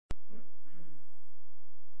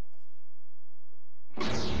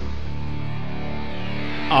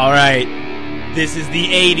Alright, this is the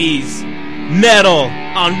 80's Metal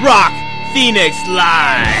on Rock Phoenix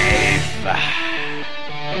Live.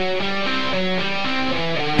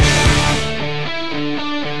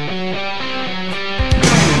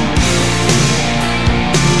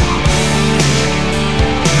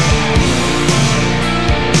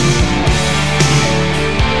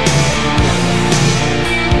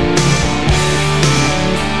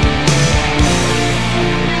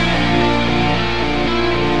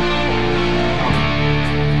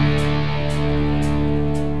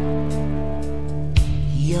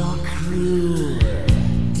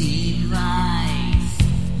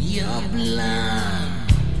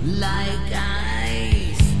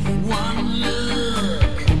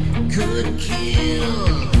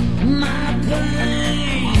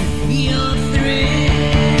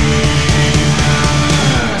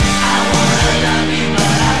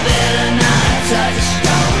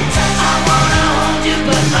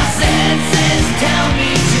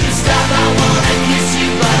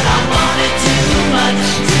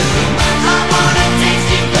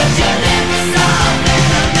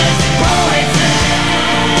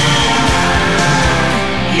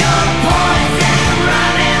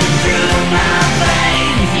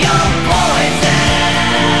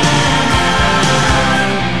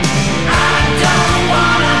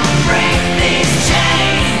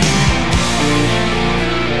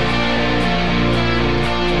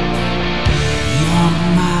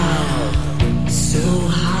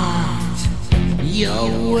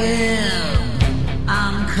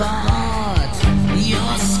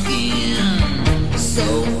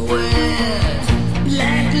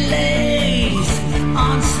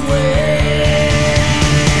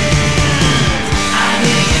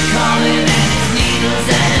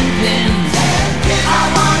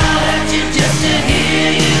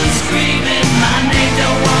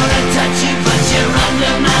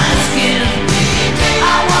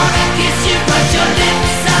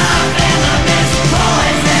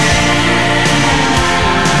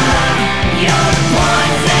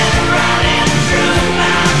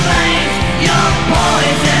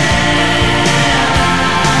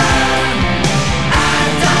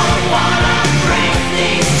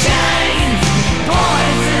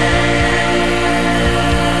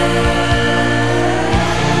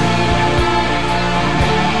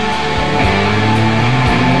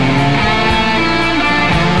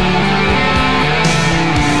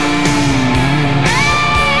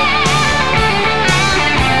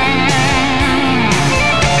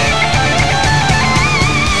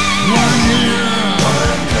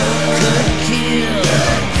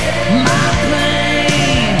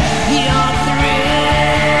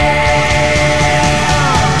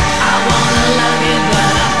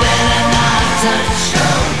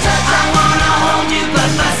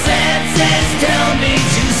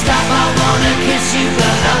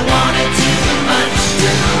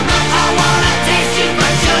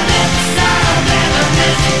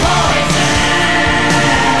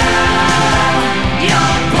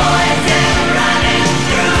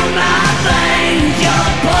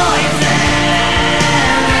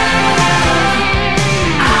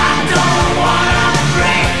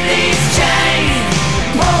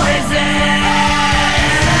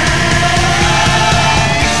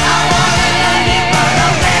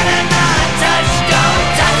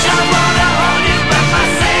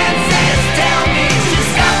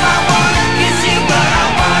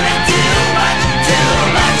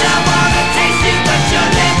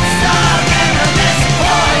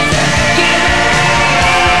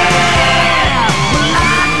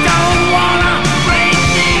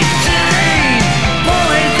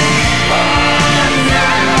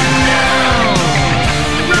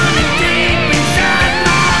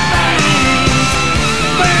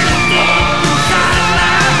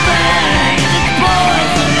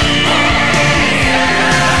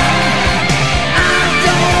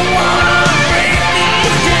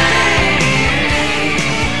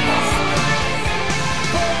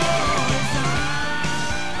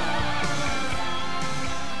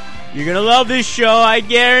 You're gonna love this show, I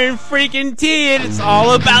guarantee it. It's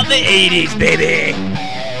all about the 80's, baby.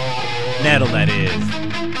 Metal, that is.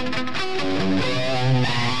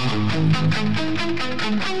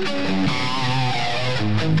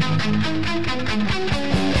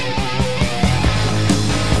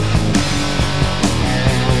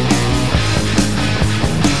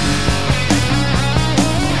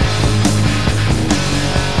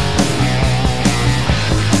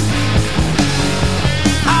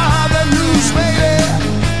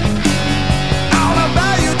 All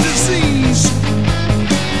about your disease.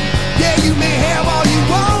 Yeah, you may have all you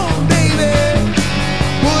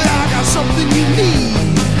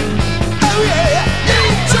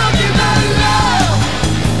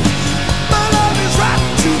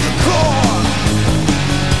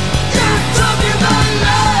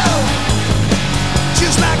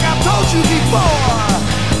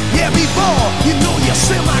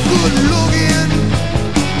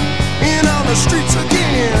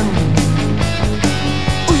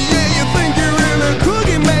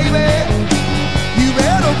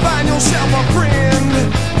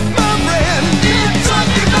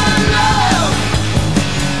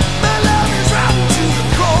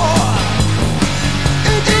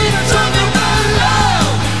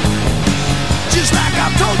Just like I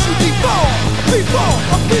told you before.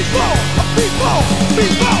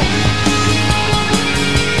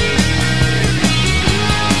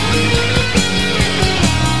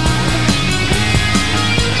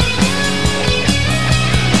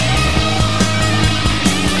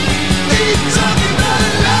 Ain't talking about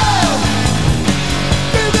love,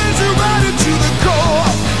 and there's a right into the core.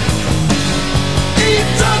 Ain't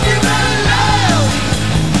talking about love,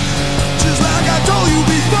 just like I told you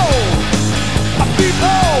before.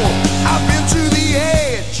 I've been to the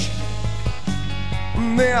edge,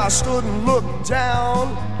 and there I stood and looked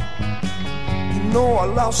down. You know I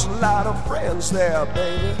lost a lot of friends there,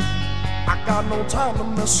 baby. I got no time to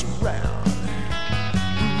mess around.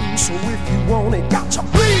 So if you want it, got to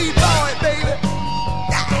bleed, boy, baby.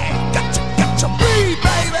 Yeah, got to bleed,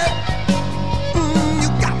 baby. You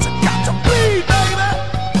got to bleed, baby.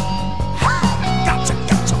 Got to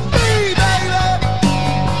bleed, baby.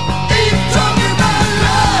 Ain't talking about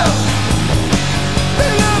love. The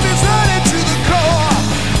love is running to the core.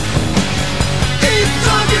 Ain't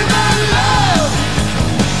talking about love.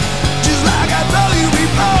 Just like I told you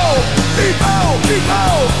before. Ain't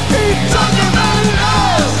talking about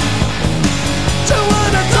love. Don't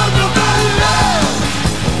wanna talk about love.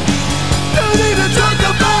 Don't need to talk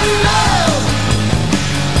about love.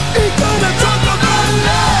 Ain't gonna talk about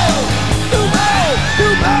love. You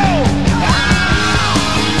know.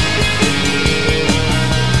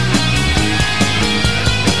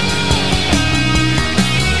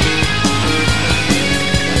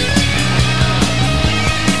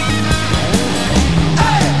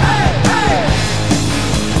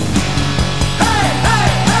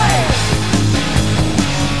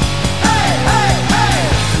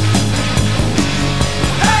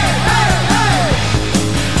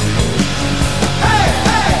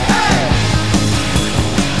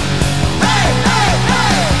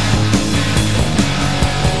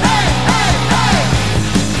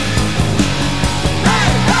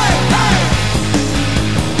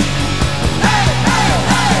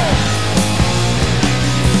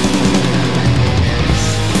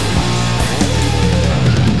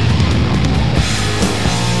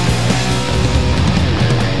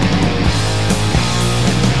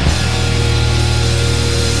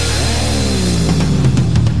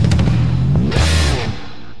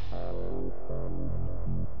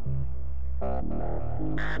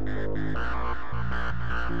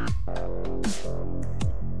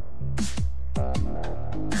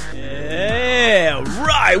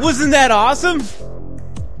 Wasn't that awesome?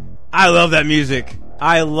 I love that music.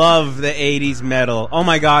 I love the 80s metal. Oh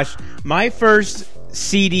my gosh. My first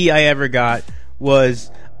CD I ever got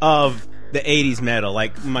was of the 80s metal.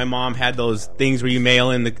 Like, my mom had those things where you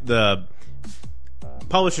mail in the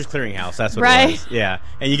Publishers Clearinghouse. That's what it was. Yeah.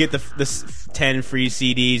 And you get the 10 free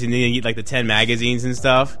CDs, and then you get like the 10 magazines and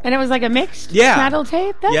stuff. And it was like a mixed metal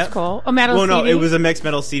tape? That's cool. A metal CD? Well, no, it was a mixed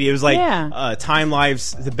metal CD. It was like Time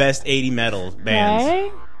Life's the best 80 metal bands.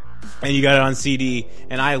 Okay. And you got it on CD,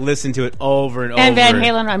 and I listened to it over and over. And Van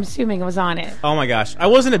Halen, I'm assuming, was on it. Oh my gosh. I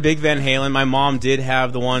wasn't a big Van Halen. My mom did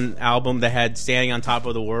have the one album that had Standing on Top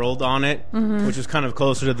of the World on it, which was kind of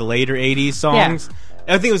closer to the later 80s songs. Yeah.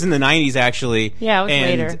 I think it was in the 90s, actually. Yeah, it was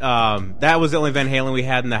later. That was the only Van Halen we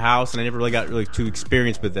had in the house, and I never really got to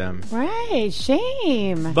experience with them. Right,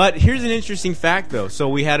 shame. But here's an interesting fact, though. So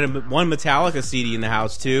we had one Metallica CD in the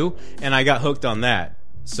house, too, and I got hooked on that.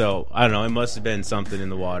 So, I don't know. It must have been something in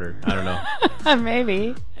the water. I don't know.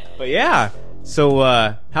 Maybe. But yeah. So,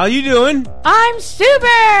 how you doing? I'm super!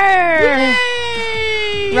 Yay!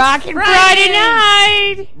 Rockin' Friday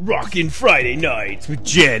night! Rockin' Friday nights with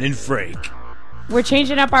Jen and Frank. We're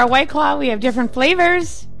changing up our White Claw. We have different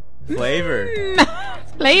flavors. Flavor.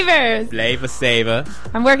 Flavors. Flavor saver.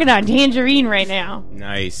 I'm working on tangerine right now.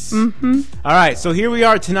 Nice. Mm-hmm. All right. So here we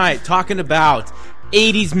are tonight talking about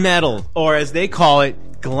 80s metal, or as they call it,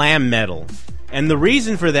 glam metal. And the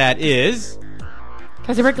reason for that is...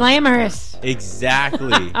 because we're glamorous.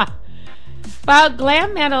 Exactly. Well,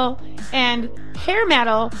 glam metal and hair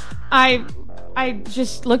metal, I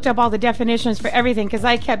just looked up all the definitions for everything because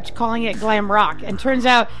I kept calling it glam rock. And turns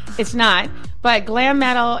out it's not. But glam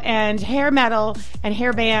metal and hair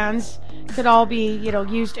bands could all be,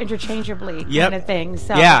 used interchangeably kind of thing.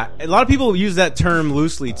 So. Yeah, a lot of people use that term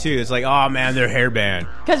loosely, too. It's like, oh, man, they're hair band.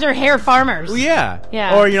 Because they're hair farmers. Well,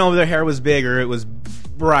 yeah. Or, their hair was big, or it was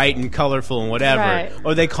bright and colorful and whatever. Right.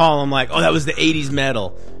 Or they call them like, oh, that was the 80s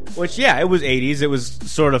metal. Which, it was 80s. It was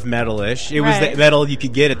sort of metal-ish. It was the metal you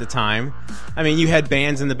could get at the time. I mean, you had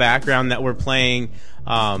bands in the background that were playing...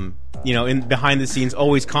 in behind the scenes,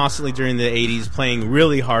 always constantly during the 80s playing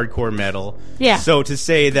really hardcore metal. Yeah. So to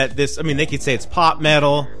say that they could say it's pop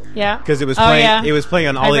metal, Yeah. Because it was Oh, playing. yeah. It was playing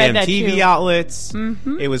on I all the read that MTV too. outlets.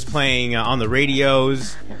 It was playing on the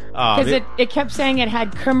radios. Because it kept saying it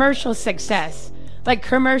had commercial success. Like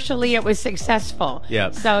commercially, it was successful.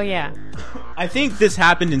 Yep. So yeah. I think this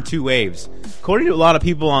happened in two waves. According to a lot of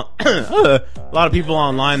people on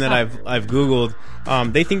online that I've Googled,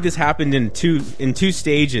 they think this happened in two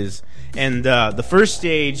stages. And the first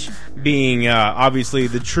stage being obviously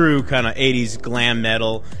the true kind of 80s glam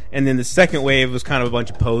metal, and then the second wave was kind of a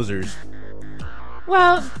bunch of posers.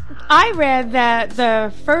 Well, I read that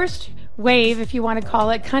the first wave, if you want to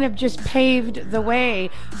call it, kind of just paved the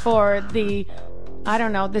way for the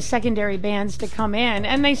secondary bands to come in,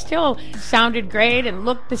 and they still sounded great and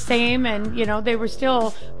looked the same, and they were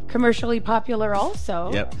still commercially popular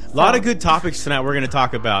also. Yep. A lot of good topics tonight we're going to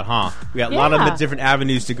talk about, huh? We got a lot of different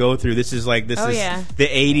avenues to go through. This is the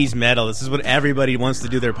 80s metal. This is what everybody wants to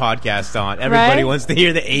do their podcast on. Everybody wants to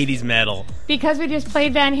hear the 80s metal. Because we just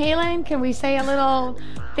played Van Halen, can we say a little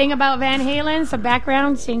thing about Van Halen, some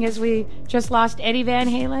background, seeing as we just lost Eddie Van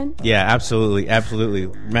Halen? Yeah, absolutely. Absolutely.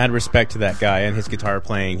 Mad respect to that guy and his guitar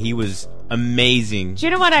playing. He was amazing. Do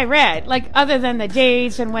you know what I read? Like, other than the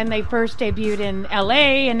dates and when they first debuted in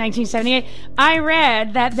LA in 1978, I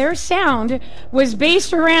read that their sound was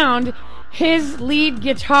based around his lead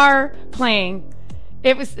guitar playing.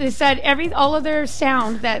 It said all of their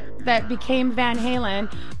sound that became Van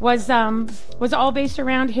Halen was all based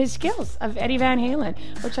around his skills of Eddie Van Halen,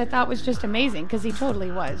 which I thought was just amazing because he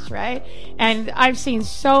totally was, right? And I've seen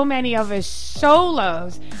so many of his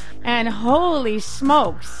solos, and holy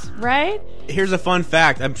smokes, right? Here's a fun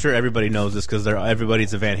fact. I'm sure everybody knows this because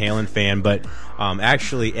everybody's a Van Halen fan, but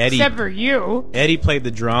actually Eddie, except for you, Eddie played the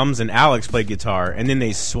drums and Alex played guitar, and then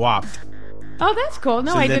they swapped. Oh, that's cool.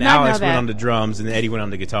 No, I did not know that. So then Alex went on the drums, and then Eddie went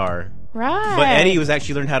on the guitar. Right. But Eddie was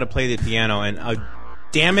actually learned how to play the piano, and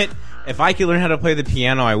damn it, if I could learn how to play the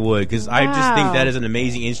piano, I would, because I just think that is an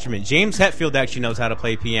amazing instrument. James Hetfield actually knows how to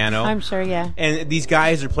play piano. I'm sure, yeah. And these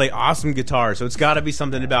guys play awesome guitar, so it's got to be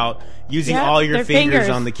something about using all your fingers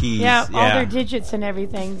on the keys. Yeah, all their digits and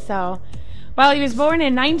everything, so... Well, he was born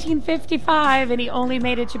in 1955, and he only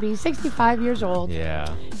made it to be 65 years old.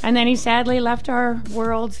 Yeah. And then he sadly left our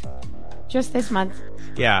world just this month.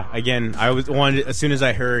 Yeah, again, as soon as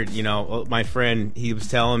I heard, my friend, he was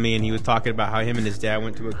telling me, and he was talking about how him and his dad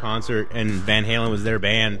went to a concert, and Van Halen was their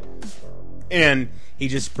band, and he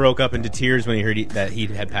just broke up into tears when he heard that he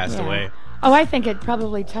had passed away. Oh, I think it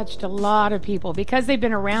probably touched a lot of people because they've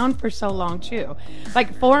been around for so long, too.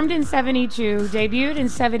 Like, formed in 72, debuted in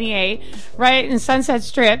 78, right, in Sunset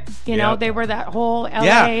Strip. You know, they were that whole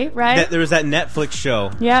L.A., right? There was that Netflix show.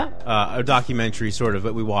 Yeah. A documentary, sort of,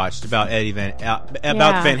 that we watched about Van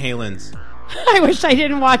Halen's. I wish I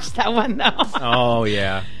didn't watch that one, though. Oh,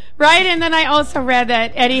 yeah. Right, and then I also read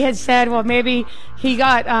that Eddie had said, well, maybe he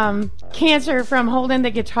got cancer from holding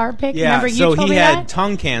the guitar pick. Yeah, remember, so he had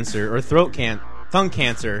tongue cancer or throat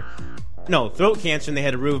cancer. No, throat cancer, and they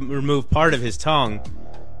had to remove part of his tongue.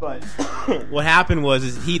 But what happened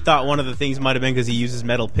was he thought one of the things might have been because he uses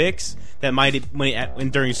metal picks that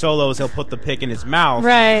during solos he'll put the pick in his mouth.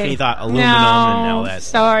 Right. And he thought aluminum and all that.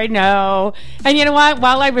 Sorry, no. And you know what?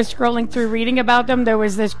 While I was scrolling through reading about them, there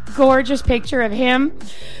was this gorgeous picture of him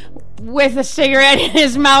with a cigarette in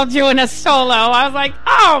his mouth doing a solo. I was like,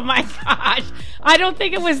 oh my gosh. I don't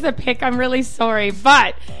think it was the pick. I'm really sorry.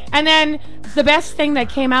 And then the best thing that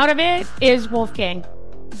came out of it is Wolfgang.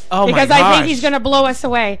 Oh my gosh. Because I think he's going to blow us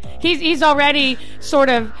away. He's already sort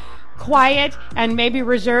of quiet and maybe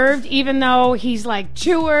reserved, even though he's like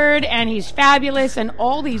toured and he's fabulous, and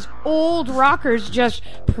all these old rockers just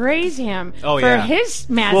praise him for his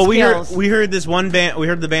mad skills. We heard this one band. We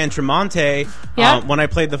heard the band Tremonti when I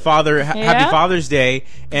played the Happy Father's Day,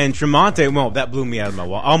 and Tremonti. Well, that blew me out of my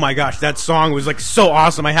wall. Oh my gosh, that song was like so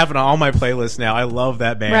awesome. I have it on all my playlists now. I love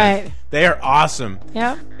that band. Right. They are awesome.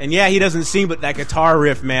 Yep. And he doesn't sing, but that guitar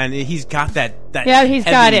riff, man, he's got that he's heavy,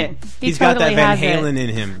 got it. He's totally got that Van Halen in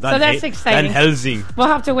him. So that's exciting. Van Helsing. We'll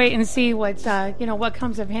have to wait and see what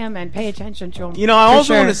comes of him and pay attention to him. I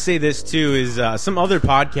also want to say this too is some other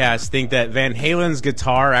podcasts think that Van Halen's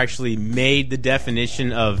guitar actually made the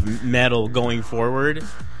definition of metal going forward.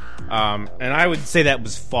 And I would say that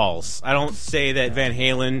was false. I don't say that Van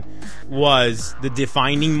Halen was the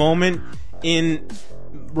defining moment in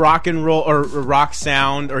rock and roll or rock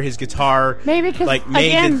sound, or his guitar maybe because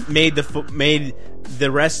made the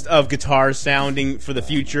rest of guitar sounding for the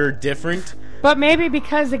future different. But maybe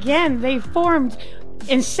because again they formed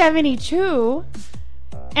in 72,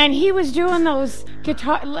 and he was doing those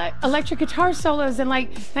electric guitar solos in like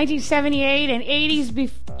 1978 and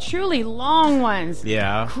 80s, truly long ones.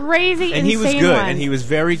 Yeah, crazy, and insane he was good, ones. And he was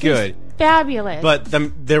very good. fabulous. But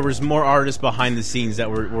there was more artists behind the scenes that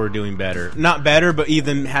were doing better. Not better, but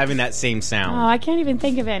even having that same sound. Oh, I can't even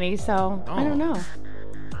think of any, so I don't know.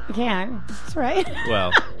 I can't. That's right.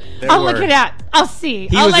 Well, I'll look it up. I'll see.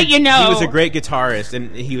 I'll let you know. He was a great guitarist,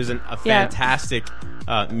 and he was a fantastic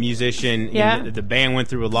musician. Yeah. The band went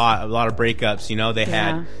through a lot of breakups. You know, they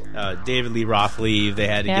had David Lee Roth leave. They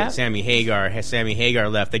had to get Sammy Hagar. Sammy Hagar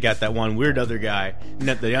left. They got that one weird other guy,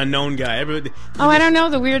 the unknown guy. I don't know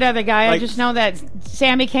the weird other guy. I just know that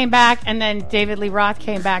Sammy came back, and then David Lee Roth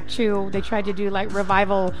came back too. They tried to do like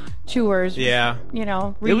revival tours. Yeah, you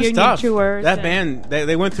know, reunion it was tough. Tours. That band,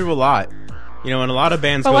 they went through a lot. You know, and a lot of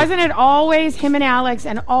bands. But wasn't it always him and Alex,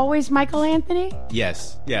 and always Michael Anthony?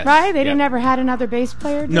 Yes. Right? They didn't ever had another bass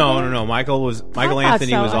player. No. Michael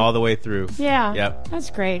Anthony was all the way through. Yeah. Yep.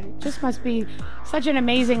 That's great. Just must be such an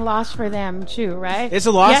amazing loss for them too, right? It's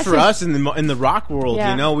a loss for us in the rock world.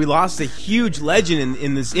 Yeah. You know, we lost a huge legend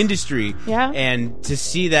in this industry. Yeah. And to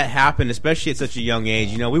see that happen, especially at such a young age,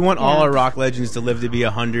 you know, we want all our rock legends to live to be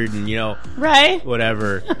 100 and right,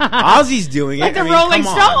 whatever. Ozzy's doing like it. the Rolling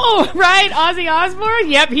Stone, right? Ozzy Osbourne.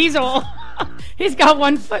 Yep, he's old. He's got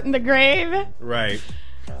one foot in the grave. Right.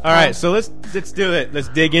 All right. So let's do it. Let's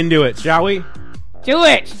dig into it, shall we? Do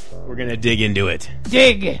it. We're gonna dig into it.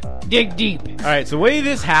 Dig deep. All right. So the way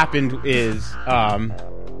this happened is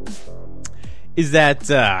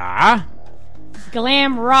that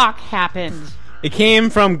glam rock happened. It came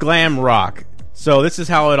from glam rock. So this is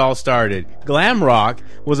how it all started. Glam rock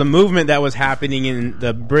was a movement that was happening in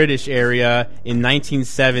the British area in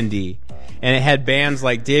 1970. And it had bands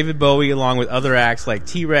like David Bowie along with other acts like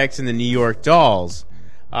T-Rex and the New York Dolls.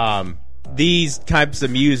 These types of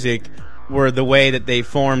music were the way that they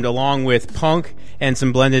formed along with punk and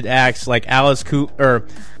some blended acts like Alice Cooper,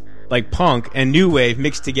 like punk and new wave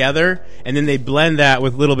mixed together. And then they blend that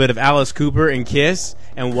with a little bit of Alice Cooper and Kiss.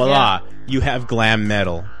 And voila, you have glam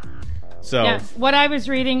metal. So what I was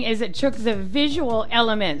reading is it took the visual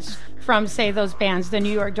elements from, say, those bands, the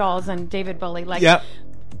New York Dolls and David Bowie,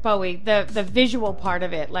 Bowie, the visual part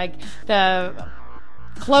of it, like the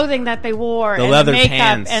clothing that they wore, the and leather the makeup,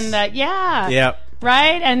 pants, and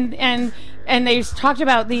right, and they talked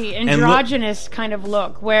about the androgynous kind of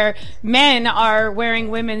look, where men are wearing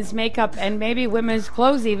women's makeup and maybe women's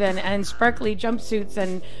clothes even, and sparkly jumpsuits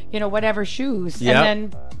and whatever shoes,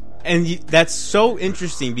 and that's so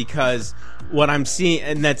interesting because what I'm seeing,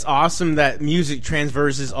 and that's awesome that music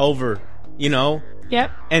transverses over,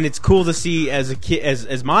 Yep. And it's cool to see as a kid,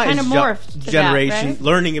 as my generation, right?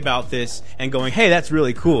 learning about this and going, "Hey, that's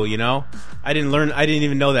really cool." I didn't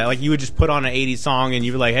even know that. Like, you would just put on an 80s song and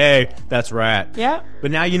you were like, "Hey, that's rad." Yep. But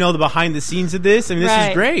now you know the behind the scenes of this, and this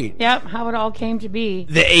is great. Yep. How it all came to be.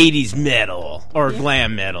 The 80s metal or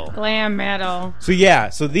glam metal. Glam metal.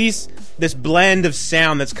 So this blend of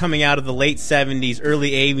sound that's coming out of the late 70s,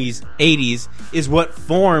 early 80s is what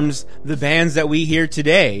forms the bands that we hear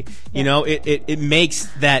today. It makes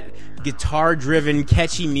that guitar-driven,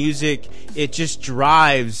 catchy music. It just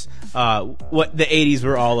drives what the 80s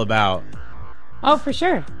were all about. Oh, for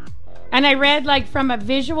sure. And I read, from a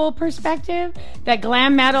visual perspective, that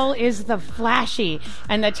glam metal is the flashy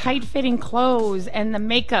and the tight-fitting clothes and the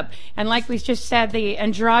makeup. And like we just said, the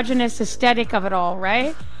androgynous aesthetic of it all,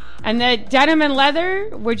 right? And the denim and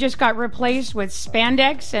leather just got replaced with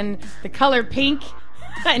spandex and the color pink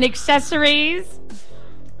and accessories.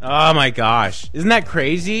 Oh my gosh. Isn't that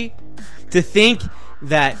crazy? To think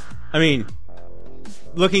that,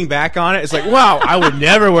 looking back on it, it's like, wow, I would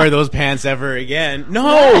never wear those pants ever again.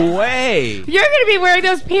 No way. You're going to be wearing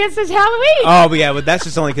those pants this Halloween. Oh, yeah, but that's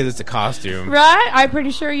just only because it's a costume. Right? I'm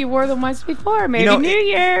pretty sure you wore them once before. Maybe New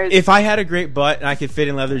Year's. If I had a great butt and I could fit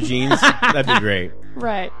in leather jeans, that'd be great.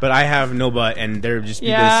 Right. But I have no butt, and there'd just be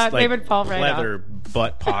this they would fall right leather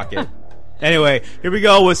butt pocket. Anyway, here we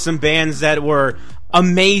go with some bands that were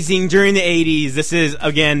amazing during the 80s. This is,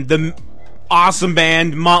 again, the awesome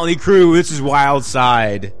band Motley Crue. This is Wild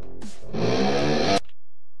Side.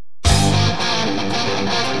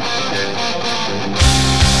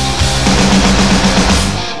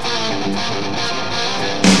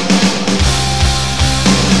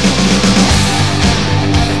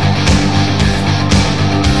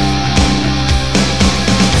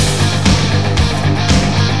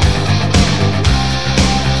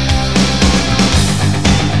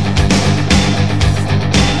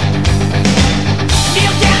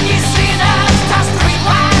 Still can you see us, toss the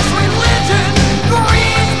rewind?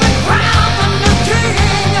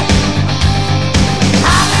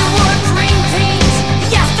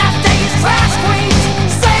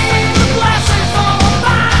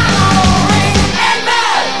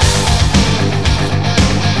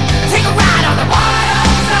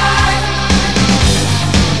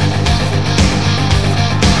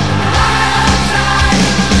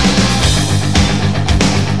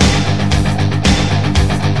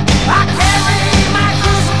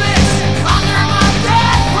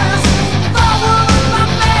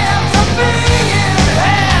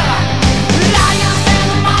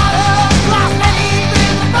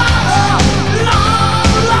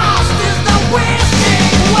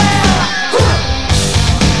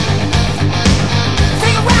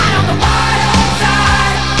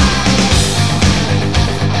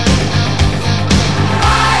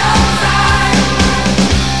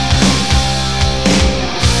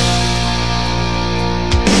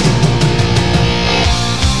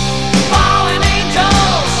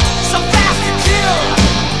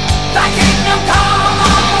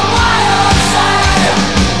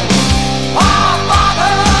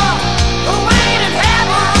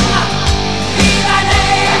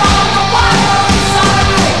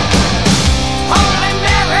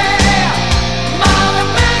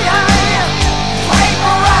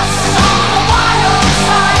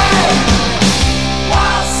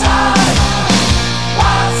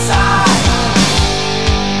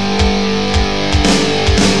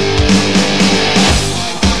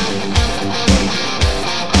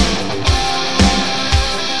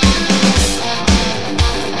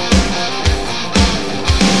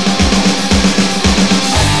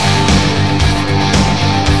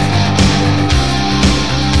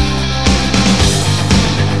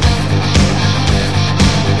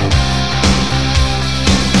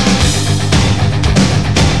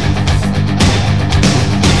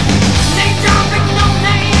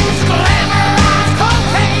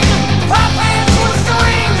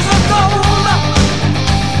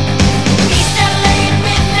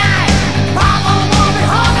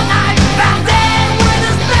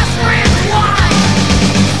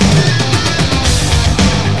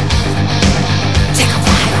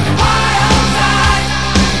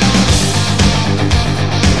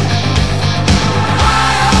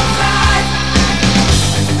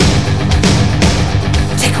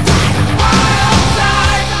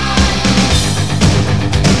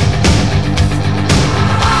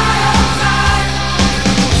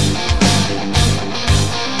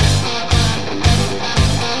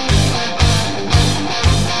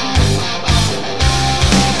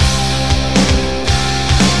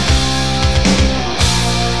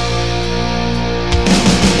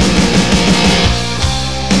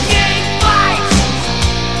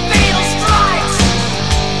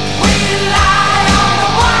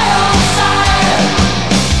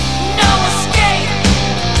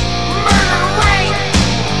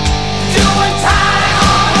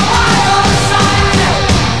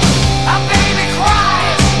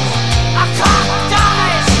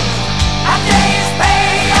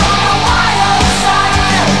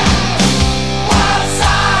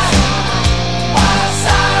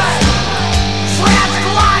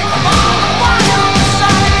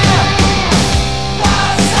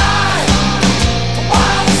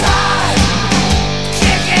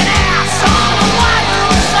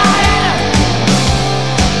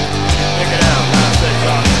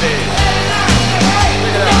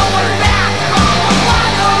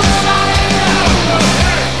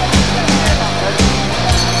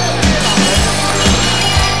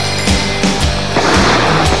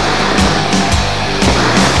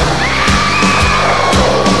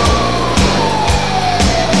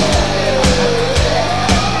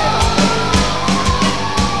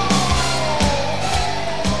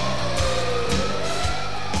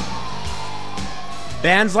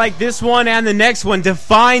 Bands like this one and the next one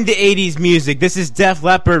define the 80s music. This is Def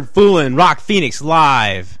Leppard, Foolin, Rock Phoenix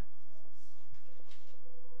live.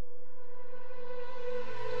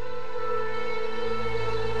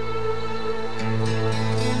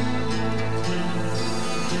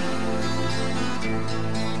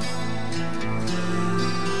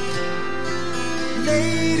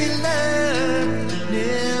 Lady love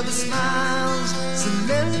never smiles, so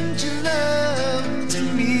lend your love to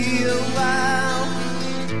me a while.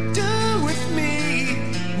 Do with me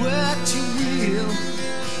what you will,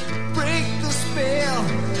 break the spell,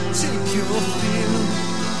 take your fill.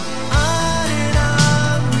 On and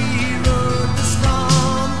on we rode the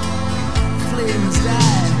storm, flames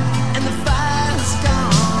died and the fire's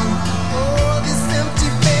gone. Oh, this empty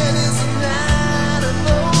bed is not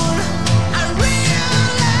alone. I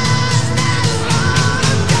realize that it's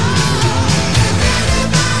long gone. Is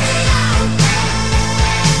anybody out there?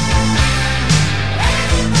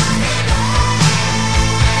 Anybody there?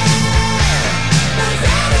 Does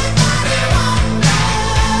anybody want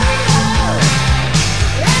love?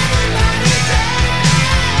 Anybody there?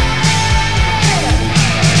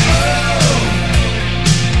 Oh,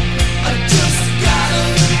 I just gotta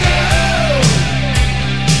know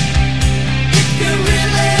if you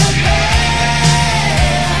really care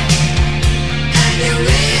and you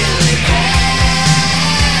really care.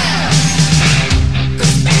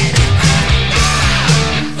 'Cause baby, I'm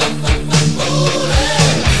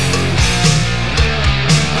foolish.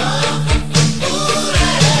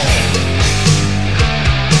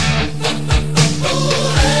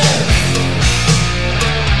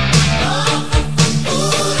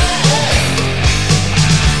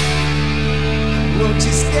 Won't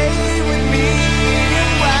you stay with me a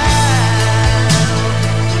while?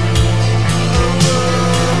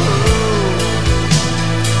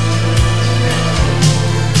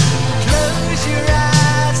 Close your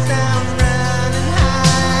eyes, down, run and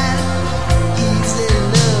hide. Easy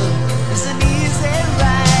love is an easy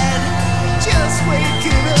ride. Just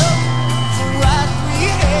waking up for what we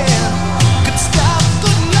have could stop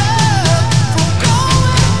good love from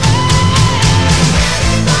going bad.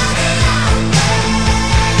 Anybody out there?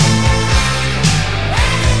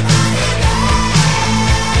 Anybody there?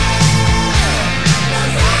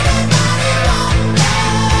 Does anybody want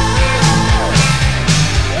love?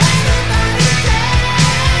 Anybody care?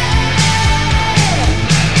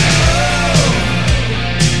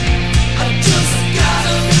 I just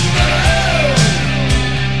gotta know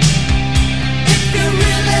if you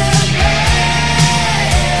really care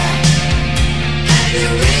and you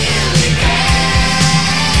really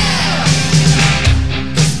care.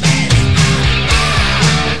 'Cause baby,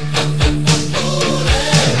 I'm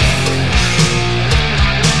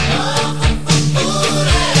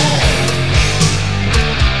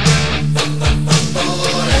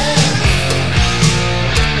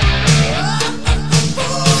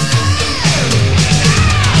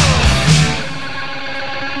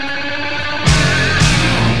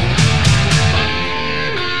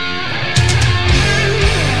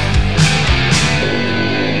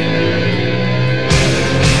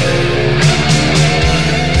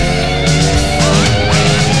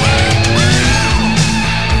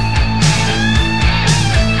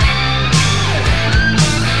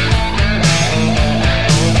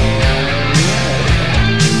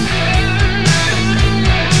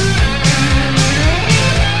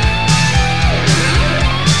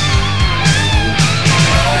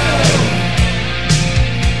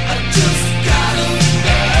I just gotta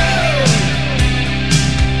know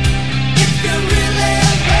if you really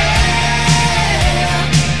care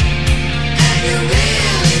and you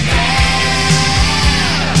really care.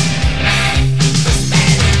 'Cause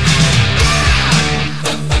baby,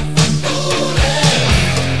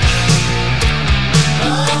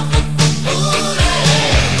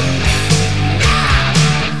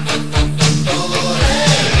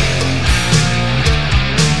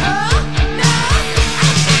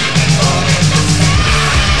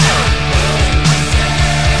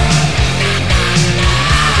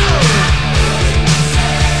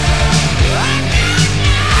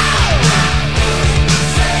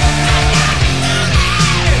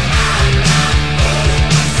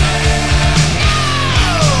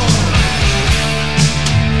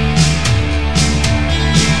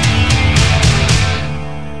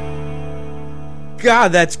 God,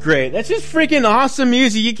 that's great. That's just freaking awesome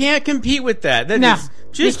music. You can't compete with that. That No, is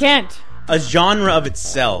you just can't. a genre of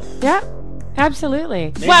itself. Yeah,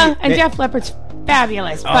 absolutely. Maybe- well, and may- Def Leppard's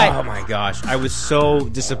fabulous, but Oh my gosh, I was so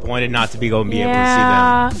disappointed not to be able to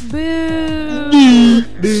yeah, see boo,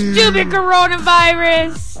 stupid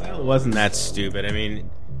coronavirus. them. Well, it wasn't that stupid. I mean,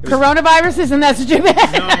 Coronavirus, isn't that such a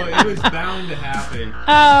bad? No, it was bound to happen.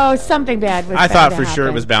 Oh, something bad was. I bound thought to for sure it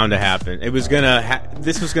happen. was bound to happen. It was gonna.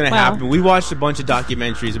 This was gonna happen. We watched a bunch of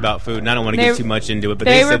documentaries about food, and I don't want to get too much into it. But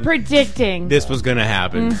they they were said predicting this was gonna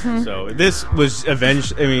happen. So this was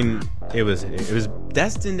eventually. I mean, it was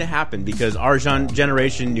destined to happen because our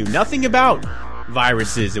generation knew nothing about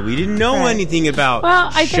viruses, and we didn't know anything about. Well,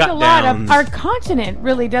 I think a lot of shutdowns. our continent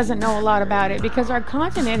really doesn't know a lot about it because our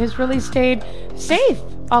continent has really stayed safe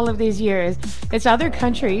all of these years. It's other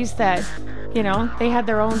countries that, they had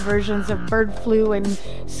their own versions of bird flu and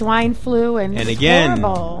swine flu, and it's again,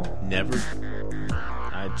 horrible.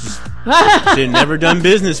 I just should have never done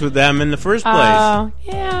business with them in the first place.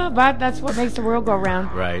 Yeah, but that's what makes the world go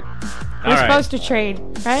round. Right. We're supposed to trade,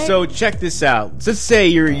 right? So check this out. Let's say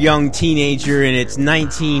you're a young teenager and it's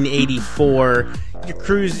 1984.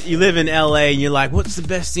 You live in LA and you're like, what's the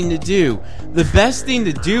best thing to do? The best thing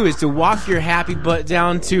to do is to walk your happy butt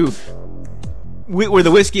down to where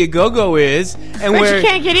the Whiskey A Go-Go is. And but where you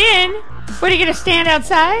can't get in. What, are you going to stand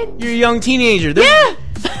outside? You're a young teenager. Yeah.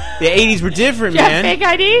 The 80s were different, Did you man. have fake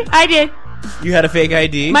ID? I did. You had a fake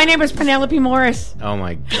ID? My name was Penelope Morris. Oh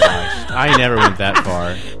my gosh. I never went that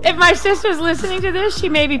far. If my sister's listening to this, she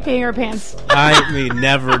may be peeing her pants. I may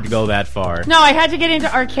never go that far. No, I had to get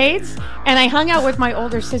into arcades, and I hung out with my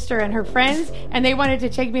older sister and her friends, and they wanted to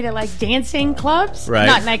take me to like dancing clubs. Right.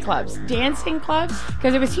 Not nightclubs, dancing clubs,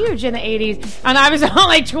 because it was huge in the 80s. And I was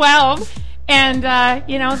only 12. And,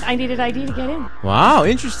 I needed ID to get in. Wow,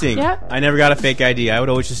 interesting. Yeah. I never got a fake ID. I would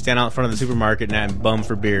always just stand out in front of the supermarket and bum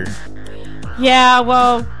for beer. Yeah,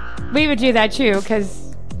 well, we would do that too,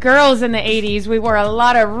 because girls in the 80s, we wore a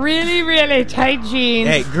lot of really, really tight jeans.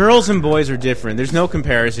 Hey, girls and boys are different. There's no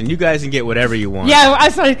comparison. You guys can get whatever you want. Yeah,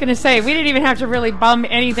 that's what I was going to say. We didn't even have to really bum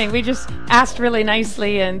anything. We just asked really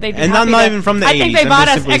nicely, and they'd be And happy I'm not to- even from the 80s. I think they I'm bought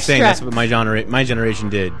just us simply saying extra. that's what my generation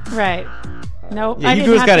did. Right. Nope. Yeah, I you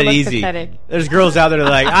didn't guys have got to it look easy. pathetic. There's girls out there that are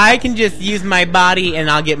like, I can just use my body and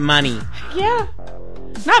I'll get money. Yeah.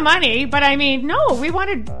 Not money, but I mean, no. We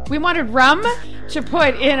wanted rum to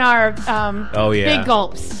put in our big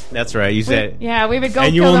gulps. That's right. You said it. Yeah, we would go.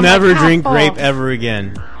 And you fill will them never like half drink full. grape ever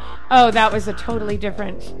again. Oh, that was a totally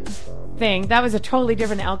different thing. That was a totally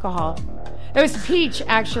different alcohol. It was peach,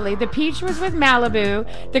 actually. The peach was with Malibu.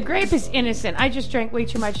 The grape is innocent. I just drank way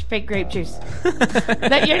too much fake grape juice.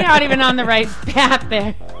 That you're not even on the right path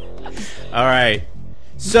there. All right.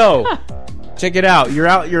 So, check it out. You're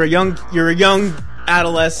a young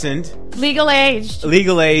adolescent. Legal age.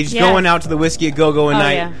 Yes. Going out to the Whiskey A Go-Go at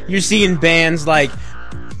night. Yeah. You're seeing bands like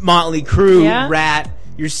Motley, Crue, Yeah. Rat.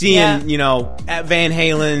 You're seeing, at Van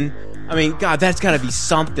Halen. I mean, God, that's got to be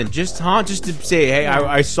something. Just to say, hey,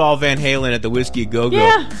 I saw Van Halen at the Whiskey A Go-Go.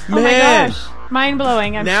 Yeah. Man. Oh my gosh. Mind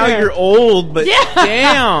blowing. I'm Now sure. you're old, but Yeah.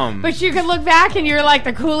 damn. But you can look back and you're like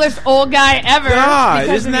the coolest old guy ever. God,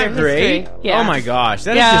 because isn't of that your great? history. Yeah. Oh my gosh,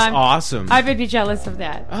 that is Yeah, just awesome. I would be jealous of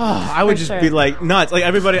that. Oh, I would For just sure. be like nuts. Like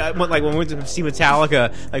everybody, like when we went to see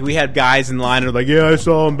Metallica, like we had guys in line and were like, yeah, I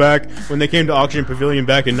saw them back when they came to Auction Pavilion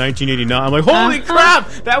back in 1989. I'm like, holy crap!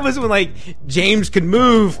 That was when like James could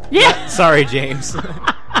move. Yeah. Sorry, James.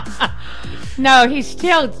 No, he's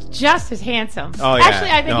still just as handsome. Oh, yeah.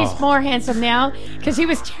 Actually, I think No. he's more handsome now because he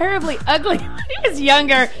was terribly ugly when he was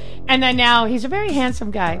younger, and then now he's a very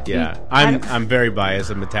handsome guy. Yeah, I'm very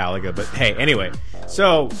biased of Metallica, but hey, anyway.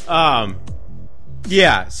 So,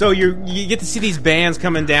 yeah, so you get to see these bands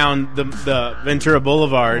coming down the Ventura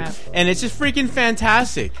Boulevard, Yeah. and it's just freaking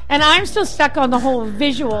fantastic. And I'm still stuck on the whole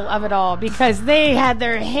visual of it all because they had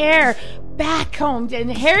their hair backcombed and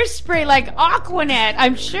hairspray like Aquanet,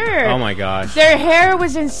 I'm sure. Oh my gosh. Their hair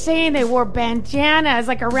was insane. They wore bandanas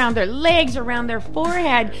like around their legs, around their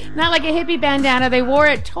forehead. Not like a hippie bandana. They wore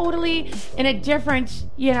it totally in a different,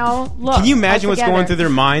 look. Can you imagine what's going through their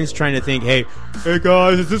minds trying to think, hey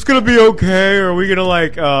guys, is this going to be okay? Or are we going to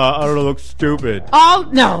I don't know, look stupid?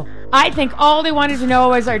 No. I think all they wanted to know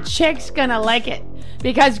was, are chicks gonna like it?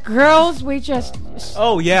 Because girls, we just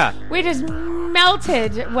Oh, yeah.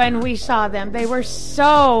 melted when we saw them. They were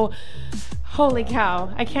so, holy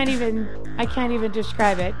cow. I can't even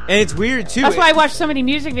describe it. And it's weird, too. That's why I watched so many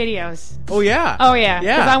music videos. Oh, yeah. Oh, yeah.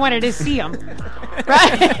 Yeah. Because I wanted to see them.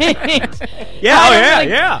 Right? Yeah,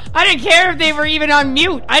 yeah. I didn't care if they were even on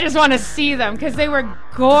mute. I just want to see them because they were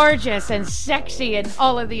gorgeous and sexy and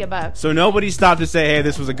all of the above. So nobody stopped to say, hey,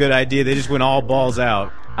 this was a good idea. They just went all balls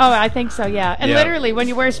out. Oh, I think so, yeah. And Yeah. literally, when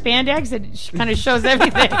you wear spandex, it kind of shows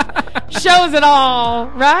everything. Shows it all,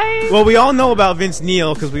 right? Well, we all know about Vince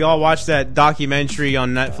Neil because we all watched that documentary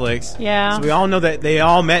on Netflix. Yeah. So we all know that they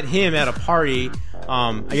all met him at a party.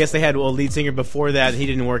 I guess they had a lead singer before that. He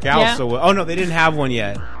didn't work out Yeah. so well. Oh, no, they didn't have one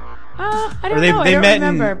yet. I don't know. I don't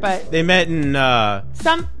remember, but they met in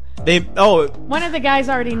some. One of the guys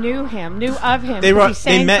already knew of him.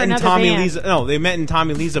 They met in Tommy Lee's. No, they met in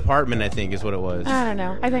Tommy Lee's apartment. I think is what it was. I don't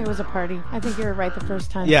know. I think it was a party. I think you were right the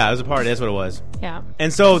first time. Yeah, it was a party. That's what it was. Yeah.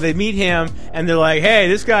 And so they meet him, and they're like, "Hey,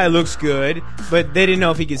 this guy looks good," but they didn't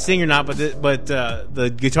know if he could sing or not. But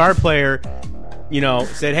the guitar player,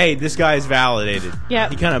 said, "Hey, this guy is validated." Yeah.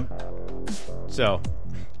 He kind of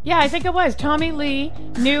Yeah, I think it was. Tommy Lee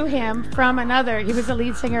knew him from he was the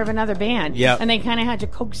lead singer of another band. Yeah. And they kind of had to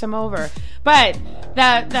coax him over. But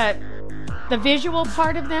the visual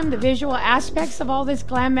part of them, the visual aspects of all this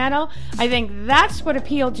glam metal, I think that's what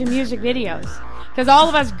appealed to music videos. Because all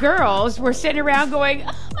of us girls were sitting around going,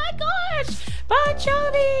 oh my gosh, Bon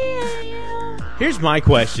Jovi. Here's my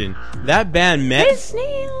question. That band met... Miss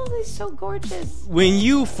Neil is so gorgeous. When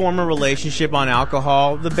you form a relationship on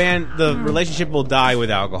alcohol, the relationship will die with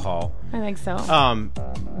alcohol. I think so.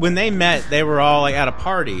 When they met, they were all like at a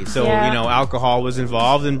party. So, alcohol was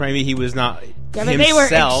involved, and maybe he was not but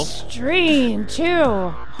himself. They were extreme,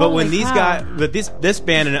 too. But when these guys... But this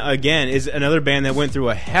band, again, is another band that went through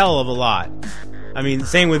a hell of a lot. I mean,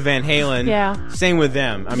 same with Van Halen. Yeah. Same with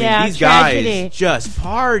them. I mean, these tragedy. guys just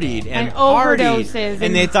partied and overdoses.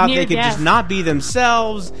 And they thought they could just not be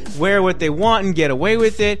themselves, wear what they want, and get away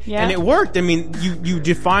with it. Yeah. And it worked. I mean, you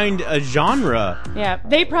defined a genre. Yeah.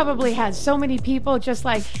 They probably had so many people just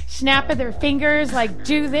like snapping their fingers, like,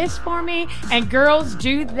 do this for me, and girls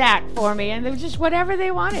do that for me. And they were just whatever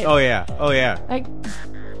they wanted. Oh, yeah. Oh, yeah. Like...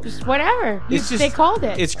 Just whatever. They called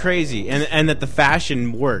it. It's crazy. And that the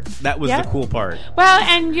fashion worked. That was the cool part. Well,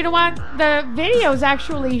 and you know what? The videos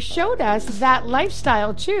actually showed us that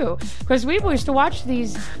lifestyle, too. Because we used to watch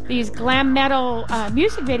these glam metal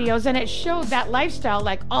music videos, and it showed that lifestyle,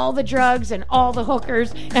 like all the drugs and all the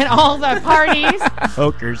hookers and all the parties.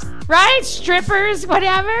 Hookers. Right? Strippers,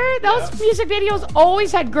 whatever. Those music videos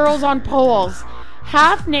always had girls on poles.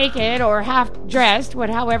 Half naked or half dressed,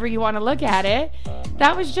 however you want to look at it.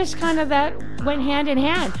 That was just kind of that went hand in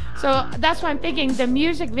hand. So that's why I'm thinking the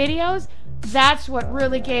music videos, that's what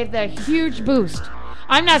really gave the huge boost.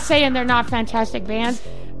 I'm not saying they're not fantastic bands.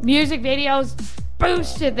 Music videos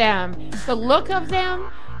boosted them. The look of them,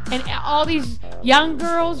 and all these young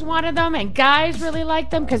girls wanted them, and guys really liked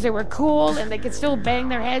them because they were cool and they could still bang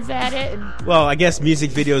their heads at it. Well, I guess music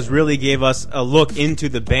videos really gave us a look into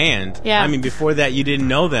the band. Yeah. I mean, before that, you didn't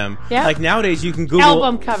know them. Yeah. Like nowadays, you can Google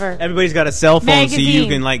album cover. Everybody's got a cell phone, magazine. So you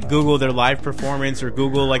can like Google their live performance or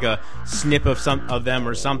Google like a snip of them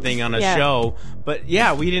or something on a show. But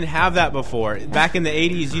yeah, we didn't have that before. Back in the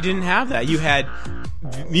 80s, you didn't have that. You had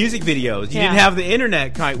music videos. You didn't have the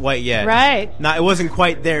internet quite yet. Right. It wasn't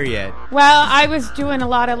quite there yet. Well, I was doing a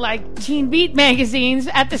lot of like Teen Beat magazines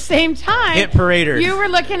at the same time. Hit Parader. You were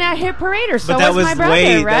looking at Hit Parader. So but that was my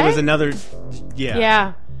brother, right? That was another. Yeah.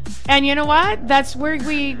 Yeah. And you know what? That's where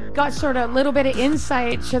we got sort of a little bit of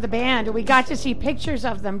insight to the band. We got to see pictures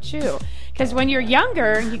of them too. Because when you're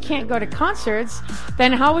younger and you can't go to concerts,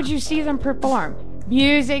 then how would you see them perform?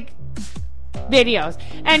 Music videos.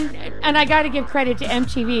 And I got to give credit to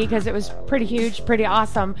MTV because it was pretty huge, pretty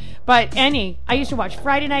awesome. But I used to watch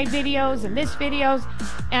Friday night videos and this videos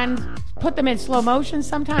and put them in slow motion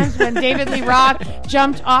sometimes when David Lee Roth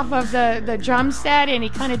jumped off of the drum set and he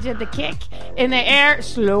kind of did the kick in the air.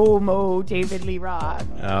 Slow-mo David Lee Roth.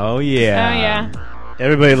 Oh, yeah. Oh, yeah.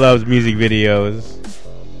 Everybody loves music videos.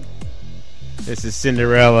 This is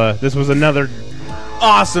Cinderella. This was another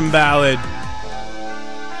awesome ballad.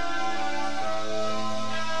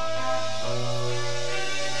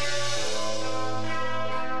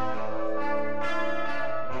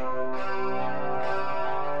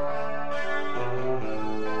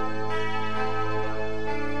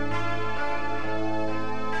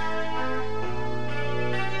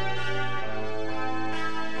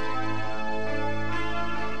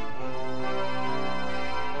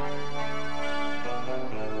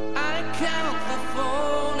 Count the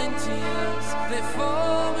falling tears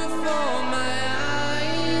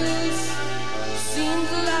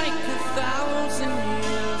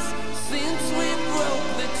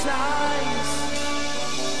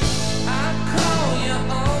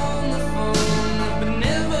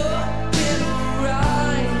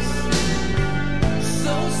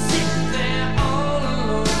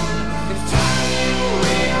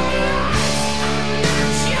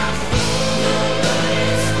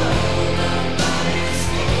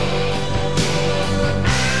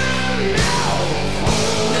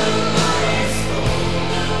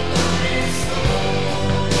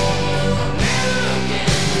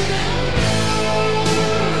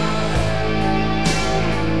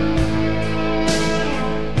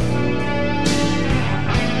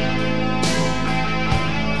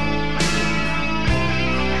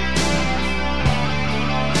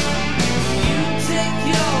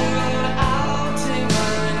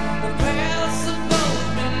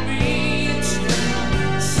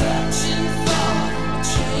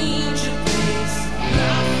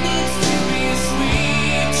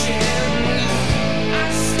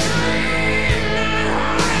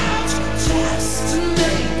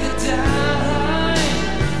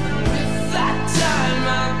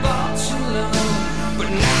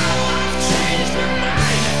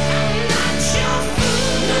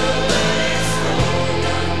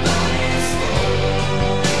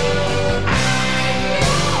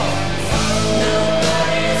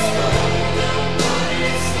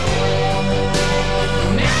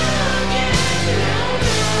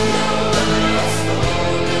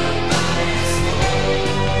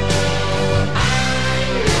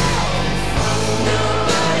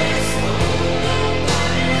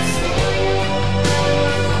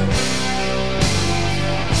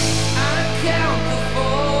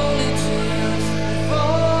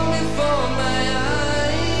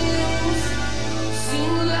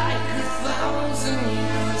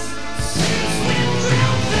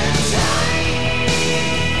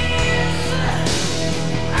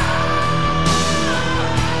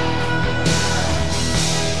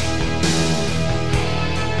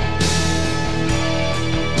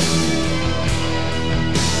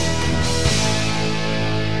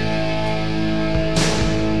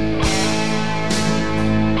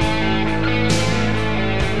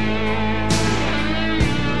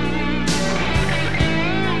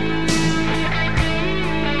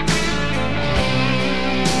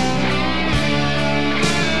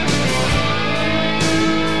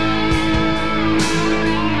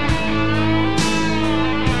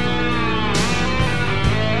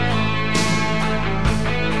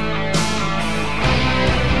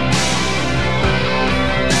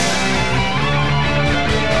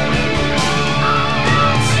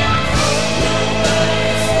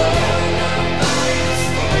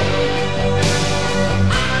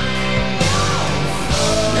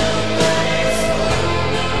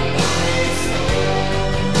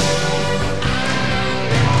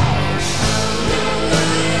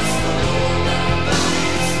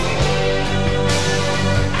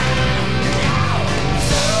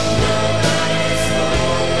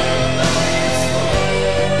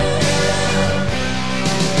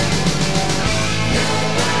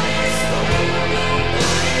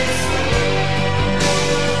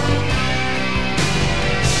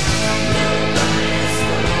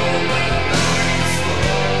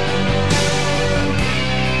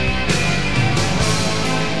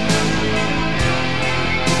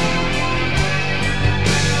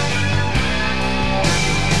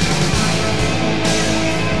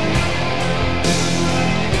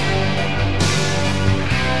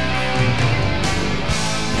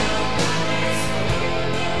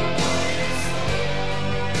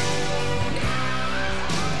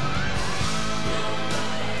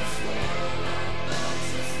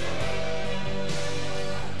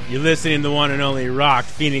You're listening to the one and only Rock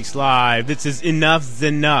Phoenix Live. This is Enough's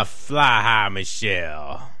Enough. Fly high,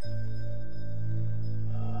 Michelle.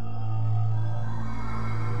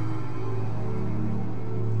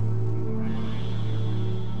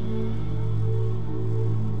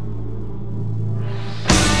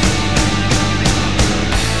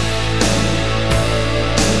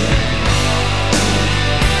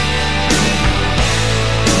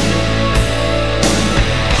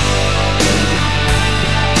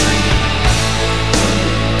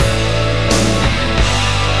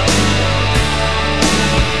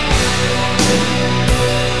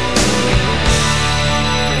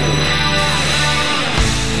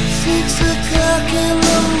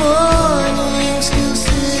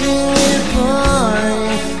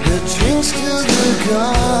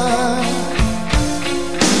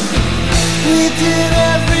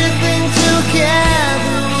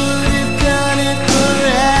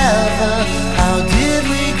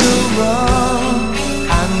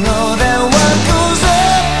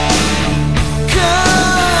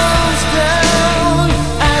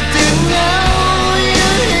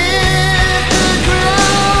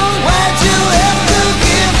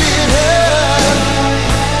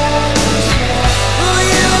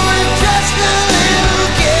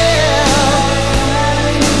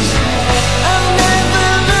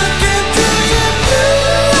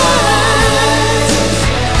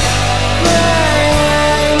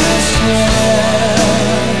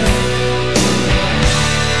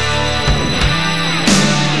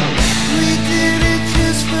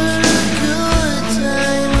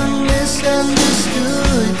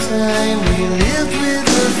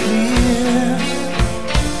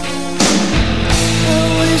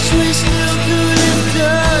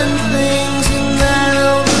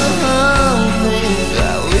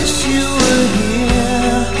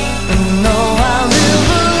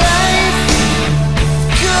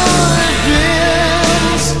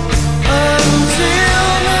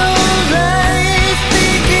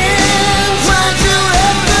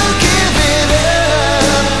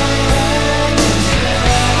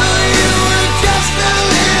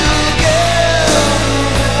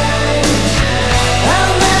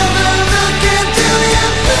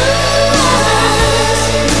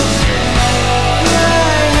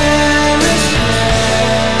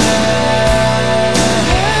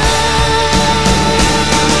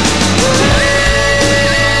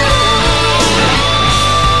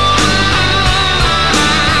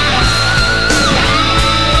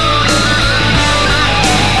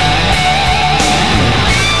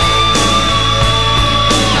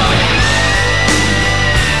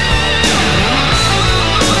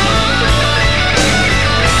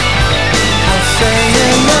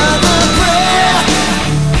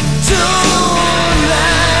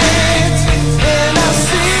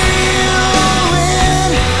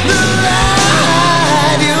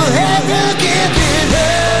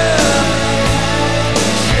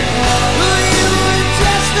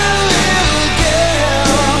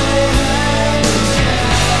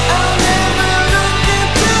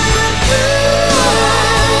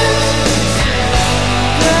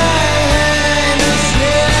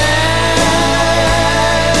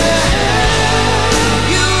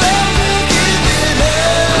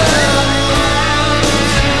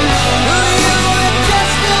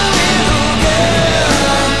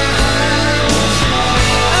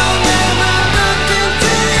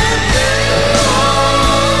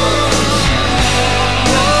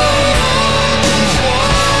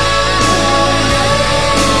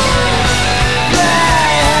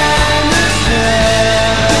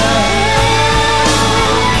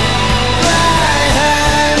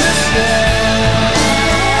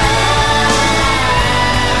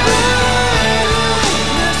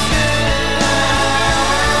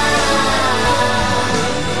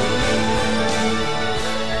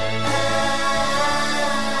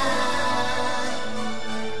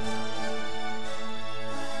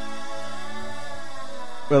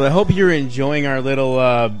 Well, I hope you're enjoying our little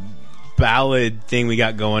ballad thing we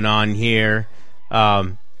got going on here.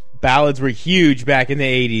 Ballads were huge back in the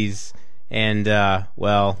 80s, and,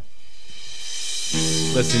 well,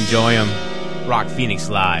 let's enjoy them. Rock Phoenix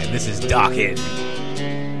Live. This is Dokken.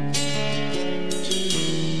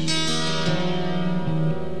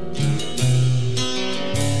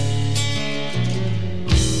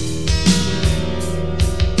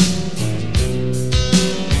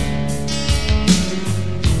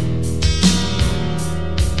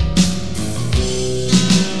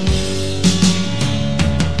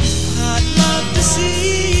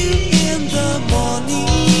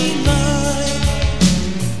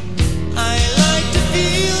 I like to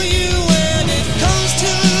feel you when it comes.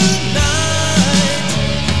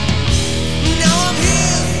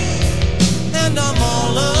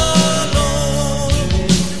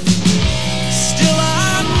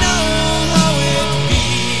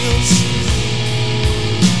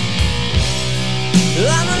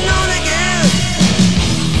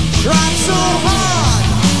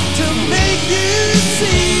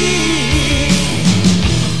 see,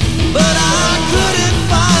 but I couldn't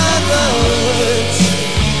find the words.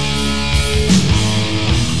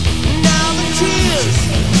 Now the tears,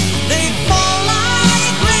 they fall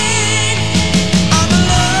like rain. I'm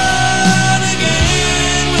alone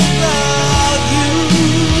again without you.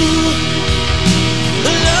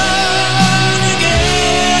 Alone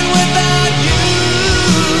again without you.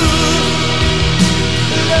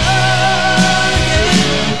 Alone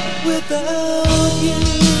again without you.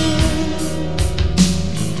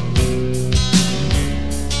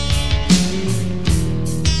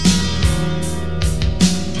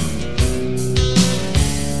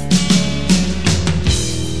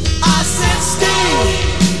 I said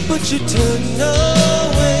stay, but you turned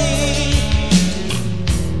away.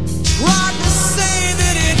 Tried to say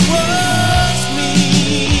that it was me.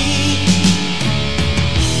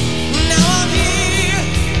 Now I'm here,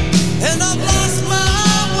 and I've lost my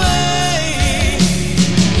way.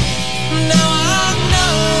 Now I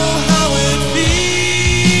know how it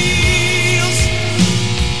feels.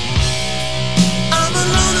 I'm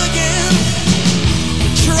alone again.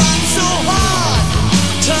 Tried so hard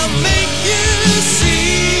to make you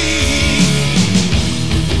see,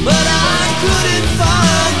 but I couldn't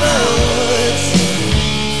find the words.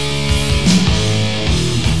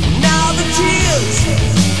 Now the tears,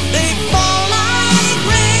 they fall like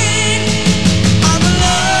rain. I'm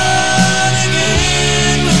alone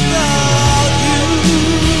again without you.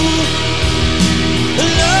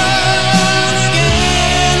 Alone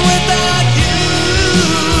again without you.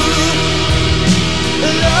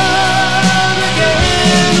 Alone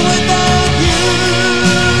again without you.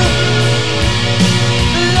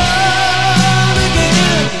 Alone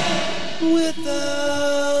again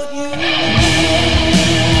without you.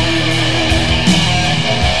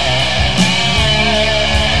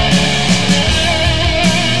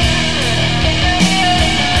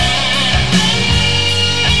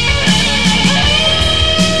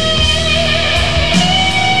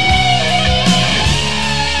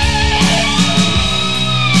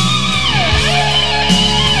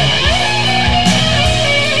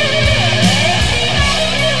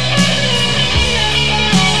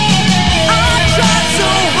 I tried so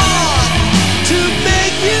hard to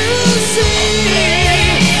make you see,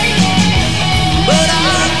 but I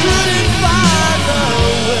couldn't find the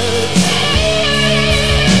words.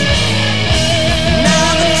 Now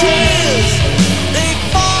the tears, they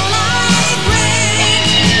fall like rain.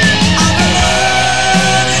 I'm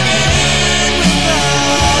alone again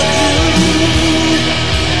without you.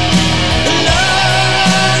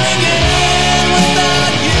 Alone again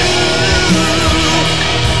without you.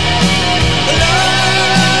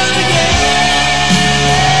 Alone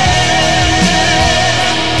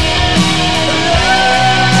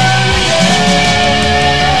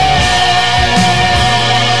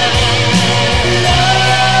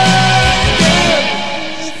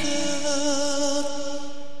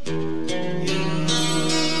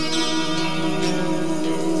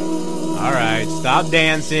All right, stop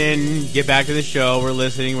dancing. Get back to the show. We're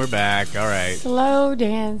listening. We're back. All right. Slow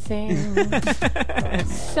dancing.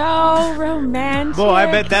 So romantic. Boy, I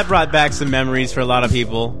bet that brought back some memories for a lot of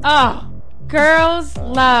people. Oh, girls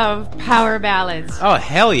love power ballads. Oh,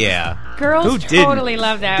 hell yeah. Girls Who didn't? totally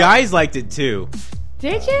love that. Guys liked it too.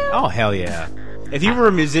 Did you? Oh, hell yeah. If you were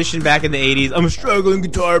a musician back in the 80s, I'm a struggling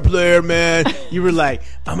guitar player, man. You were like,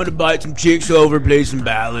 I'm going to invite some chicks over, play some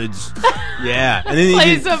ballads. Yeah. And then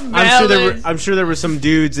Play some I'm sure there were some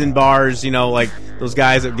dudes in bars, you know, like those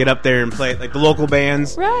guys that get up there and play, like the local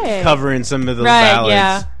bands, Right. covering some of those Right, ballads.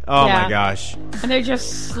 yeah. Oh, Yeah. my gosh. And they're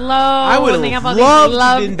just slow. I would and they have have all these loved to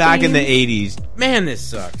love have been back in the themes. 80s. Man, this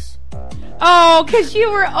sucks. Oh, because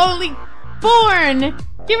you were only born.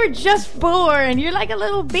 You were just born. You're like a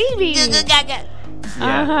little baby.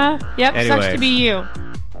 Yeah. Yep, Anyway. sucks to be you.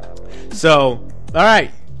 So, all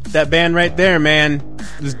right. That band right there, man,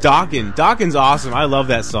 was Dokken. Dokken's awesome. I love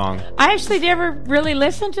that song. I actually never really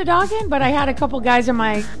listened to Dokken, but I had a couple guys in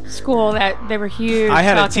my school that they were huge. I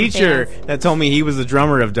had a Dokken teacher fans. that told me he was the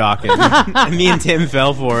drummer of Dokken. And me and Tim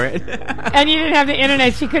fell for it. And you didn't have the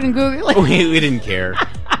internet, so you couldn't Google it. we didn't care.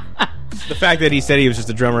 The fact that he said he was just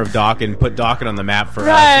a drummer of Dokken put Dokken on the map for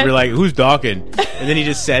Right. us. We're like, who's Dokken? And then he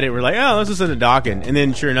just said it. We're like, oh, let's listen to Dokken. And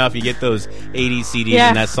then sure enough, you get those 80s CDs Yeah.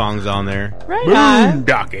 and that song's on there. Right Boom, on.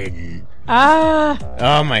 Dokken. Ah.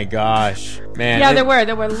 Oh my gosh. Man. Yeah, it-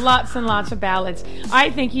 there were lots and lots of ballads. I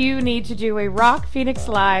think you need to do a Rock Phoenix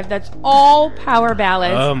Live that's all power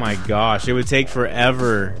ballads. Oh my gosh. It would take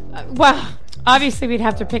forever. Well, Obviously, we'd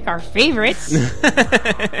have to pick our favorites.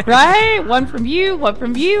 Right? One from you, one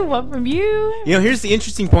from you, one from you. You know, here's the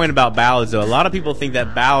interesting point about ballads, though. A lot of people think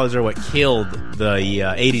that ballads are what killed the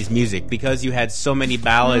 80s music because you had so many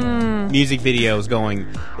ballad music videos going.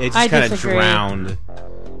 It just kind of drowned.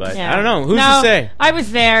 But I don't know. Who's to say? I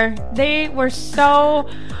was there. They were so...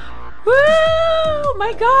 Woo!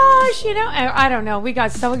 My gosh, you know, I don't know. We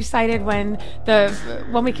got so excited when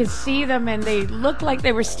we could see them and they looked like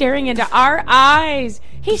they were staring into our eyes.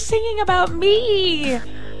 He's singing about me,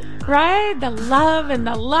 right? The love and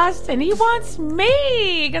the lust, and he wants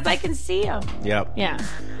me because I can see him. Yep. Yeah.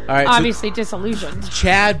 All right. Obviously disillusioned.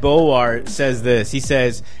 Chad Bowart says this. He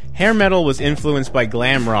says, hair metal was influenced by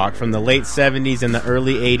glam rock from the late 70s and the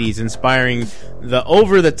early 80s, inspiring the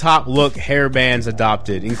over-the-top look hair bands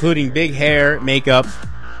adopted, including big hair, makeup.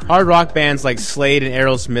 Hard rock bands like Slade and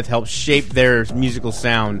Aerosmith helped shape their musical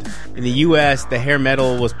sound. In the U.S., the hair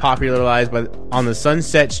metal was popularized on the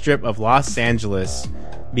Sunset Strip of Los Angeles.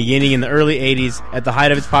 Beginning in the early 80s, at the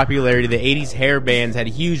height of its popularity, the 80s hair bands had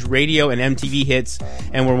huge radio and MTV hits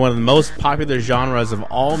and were one of the most popular genres of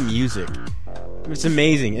all music. It's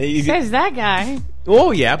amazing. Says that guy.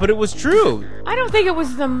 Oh, yeah, but it was true. I don't think it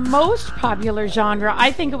was the most popular genre.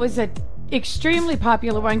 I think it was an extremely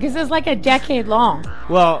popular one because it was like a decade long.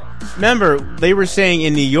 Well, remember, they were saying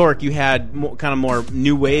in New York you had kind of more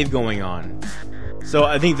new wave going on. So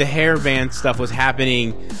I think the hair band stuff was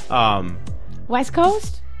happening. West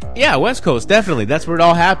Coast? Yeah, West Coast, definitely. That's where it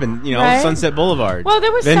all happened. You know, right? Sunset Boulevard. Well,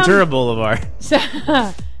 there was Ventura Boulevard.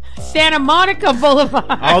 Santa Monica Boulevard.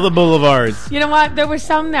 All the boulevards. You know what? There were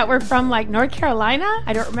some that were from like North Carolina.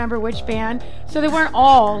 I don't remember which band. So they weren't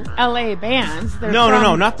all LA bands.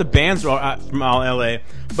 No. Not the bands were all, from all LA.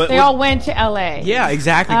 But they all went to LA. Yeah,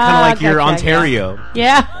 exactly. Kind of like your Ontario.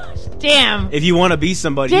 Yeah. Damn. If you want to be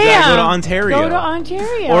somebody, you gotta go to Ontario. Go to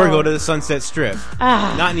Ontario. Or go to the Sunset Strip.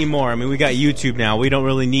 Not anymore. I mean, we got YouTube now. We don't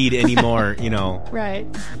really need any more, right.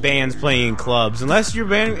 bands playing in clubs. Unless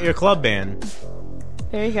you're a club band.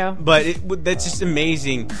 There you go. But that's just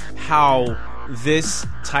amazing how this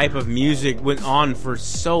type of music went on for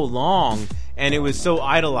so long, and it was so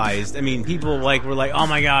idolized. I mean, people were like, "Oh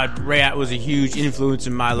my God, Riot was a huge influence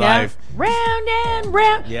in my life." Round and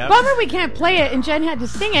round. Yep. Bummer we can't play it, and Jen had to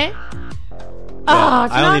sing it. I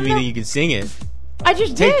don't even think you can sing it. I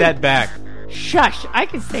just take that back. Shush! I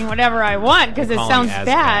can sing whatever I want because it sounds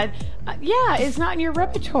bad. Yeah, it's not in your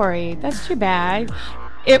repertory. That's too bad.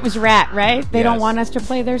 It was Rat, right? They don't want us to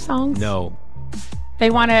play their songs? No.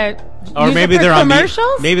 They want to Or use maybe it for they're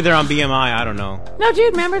commercials? Maybe they're on BMI, I don't know. No,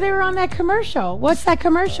 dude, remember they were on that commercial. What's that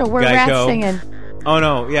commercial where Rat's singing? Oh,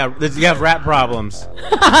 no, yeah, you have rat problems.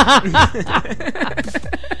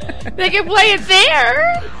 They can play it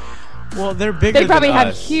there. Well, they're bigger They probably than have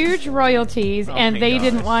us. huge royalties, and they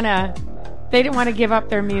didn't want to... They didn't want to give up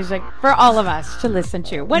their music for all of us to listen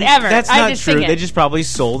to. Whatever. That's not true. They just probably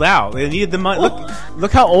sold out. They needed the money.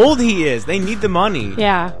 Look how old he is. They need the money.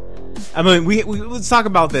 Yeah. I mean, we let's talk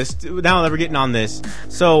about this now that we're getting on this.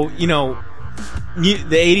 So, the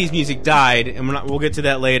 80s music died, and we'll get to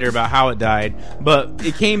that later about how it died. But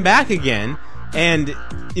it came back again, and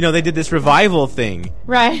they did this revival thing.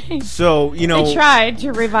 Right. So, they tried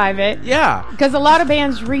to revive it. Yeah. Because a lot of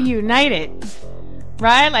bands reunited.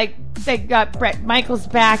 Right? Like, they got Bret Michaels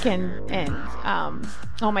back and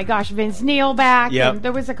oh my gosh, Vince Neil back. Yep. And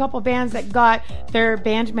there was a couple bands that got their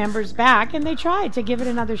band members back, and they tried to give it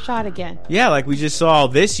another shot again. Yeah, like we just saw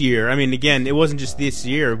this year. I mean, again, it wasn't just this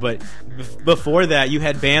year, but before that, you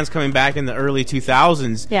had bands coming back in the early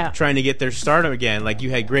 2000s trying to get their start again. Like, you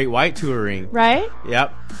had Great White touring. Right?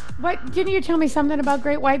 Yep. What? Didn't you tell me something about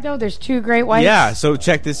Great White, though? There's 2 Great Whites? Yeah, so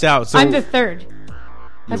check this out. So I'm the third.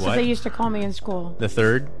 That's what what they used to call me in school. The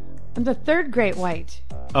third? I'm the 3rd Great White.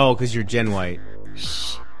 Oh, because you're Jen White.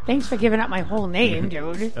 Shh. Thanks for giving up my whole name,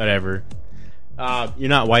 dude. Whatever. You're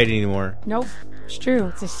not white anymore. Nope. It's true.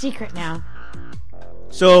 It's a secret now.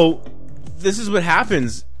 So, this is what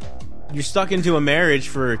happens. You're stuck into a marriage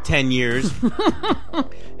for 10 years,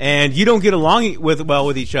 and you don't get along well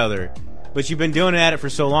with each other. But you've been doing it for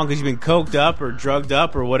so long because you've been coked up or drugged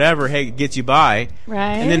up or whatever, it gets you by.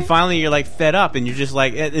 Right. And then finally you're like fed up and you're just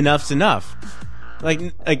like, enough's enough.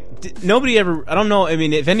 Like nobody ever, I don't know, I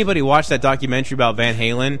mean, if anybody watched that documentary about Van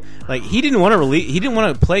Halen, like, he didn't want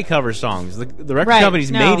to play cover songs. The record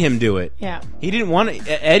companies made him do it. Yeah. Eddie didn't want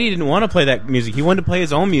to play that music. He wanted to play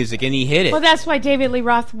his own music, and he hit it. Well, that's why David Lee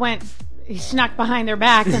Roth he snuck behind their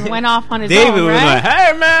back and went off on his David own, was right? like,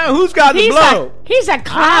 hey, man, who's got the blow? He's a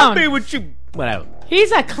clown. I'll be with you. Whatever.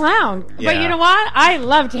 He's a clown. Yeah. But you know what? I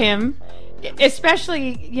loved him.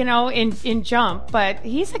 especially in Jump. But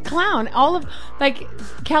he's a clown. All of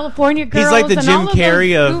California Girls. He's like the and Jim all of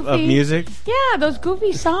Carrey those of music. Yeah, those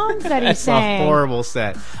goofy songs that he That's sang. a horrible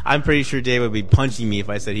set. I'm pretty sure Dave would be punching me if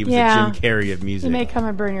I said he was the Jim Carrey of music. He may come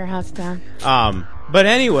and burn your house down. But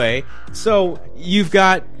anyway, so you've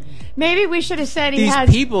got maybe we should have said these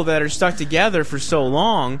people that are stuck together for so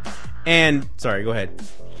long, and sorry, go ahead.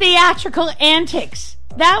 Theatrical antics.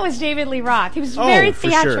 That was David Lee Roth. He was very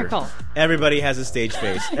theatrical. Sure. Everybody has a stage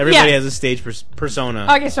face. Everybody has a stage persona.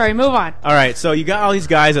 Okay, sorry, move on. All right, so you got all these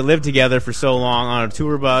guys that live together for so long on a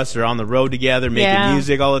tour bus or on the road together, making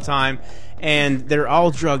music all the time, and they're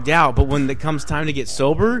all drugged out. But when it comes time to get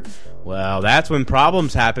sober, well, that's when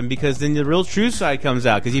problems happen, because then the real true side comes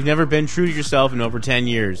out, because you've never been true to yourself in over 10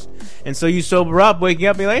 years. And so you sober up, waking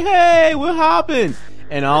up, be like, hey, what happened?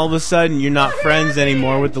 And all of a sudden, you're not friends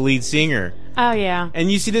anymore with the lead singer. Oh, yeah.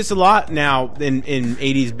 And you see this a lot now in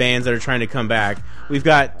 80s bands that are trying to come back. We've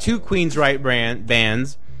got two Queensryche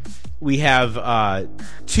bands. We have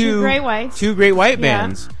two great white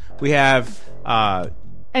bands. We have...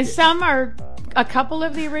 and some are a couple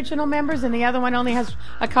of the original members, and the other one only has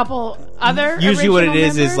a couple other usually what it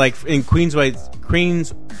is members. like in Queensryche,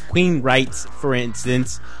 for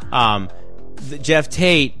instance, Jeff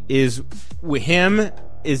Tate is with him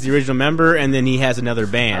is the original member, and then he has another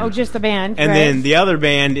band. Oh, just the band. And then the other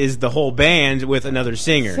band is the whole band with another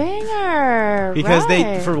singer. Because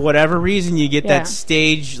they, for whatever reason, you get that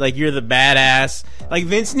stage, like you're the badass. Like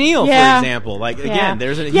Vince Neil, for example. Like, again,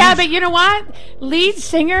 there's a huge... but you know what? Lead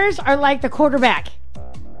singers are like the quarterback.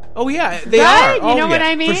 Oh, yeah, they are. You know what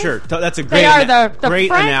I mean? For sure. That's a great They are the great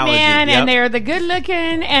front analogy. man, and they are the good looking,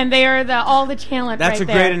 and they are all the talent. That's right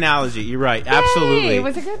a great analogy. You're right. Yay! Absolutely. It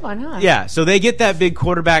was a good one, huh? Yeah, so they get that big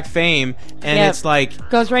quarterback fame, and it's like...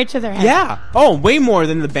 goes right to their head. Yeah. Oh, way more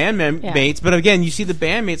than the bandmates. But again, you see the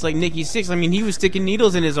bandmates like Nikki Sixx. I mean, he was sticking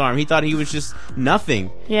needles in his arm. He thought he was just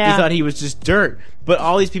nothing. Yeah. He thought he was just dirt. But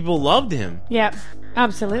all these people loved him. Yep.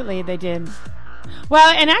 Absolutely, they did. Well,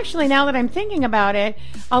 and actually, now that I'm thinking about it,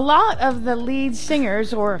 a lot of the lead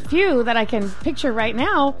singers, or a few that I can picture right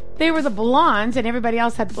now, they were the blondes, and everybody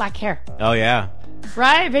else had black hair. Oh, yeah.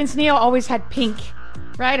 Right? Vince Neil always had pink,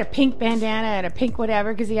 right? A pink bandana and a pink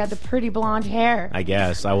whatever, because he had the pretty blonde hair. I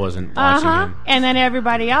guess. I wasn't watching him. And then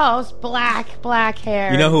everybody else, black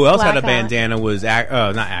hair. You know who else had a bandana was... not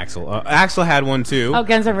Axl. Axl had one, too. Oh,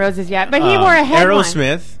 Guns N' Roses, yeah. But he wore a head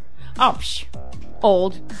Aerosmith. Oh,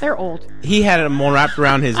 old. They're old. He had it more wrapped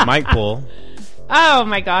around his mic pole. Oh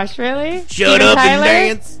my gosh, really? Shut up and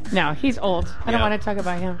dance. No, he's old. I don't want to talk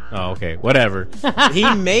about him. Oh, okay. Whatever.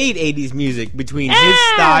 He made 80s music between his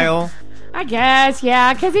style. I guess,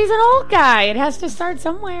 yeah, because he's an old guy. It has to start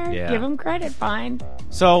somewhere. Yeah. Give him credit, fine.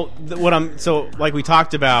 So like we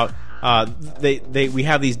talked about, we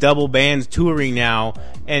have these double bands touring now,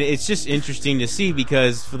 and it's just interesting to see,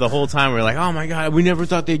 because for the whole time we're like, oh my god, we never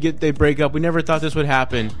thought they'd break up. We never thought this would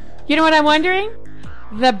happen. You know what I'm wondering?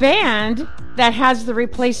 The band that has the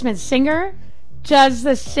replacement singer, does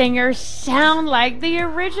the singer sound like the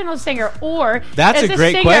original singer, or that's a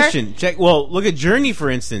great question. Look at Journey, for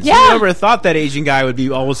instance. Yeah. Who ever thought that Asian guy would be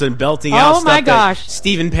all of a sudden belting out stuff that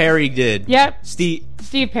Stephen Perry did? Yep. Steve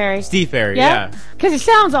Perry. Steve Perry, yeah. Because it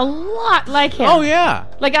sounds a lot like him. Oh, yeah.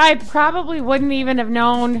 Like, I probably wouldn't even have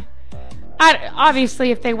known.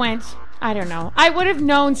 Obviously, if they went, I don't know. I would have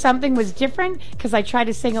known something was different, because I try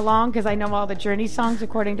to sing along, because I know all the Journey songs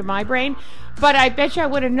according to my brain. But I bet you I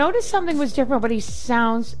would have noticed something was different, but he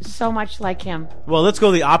sounds so much like him. Well, let's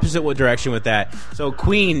go the opposite direction with that. So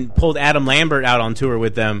Queen pulled Adam Lambert out on tour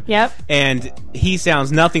with them. Yep. And he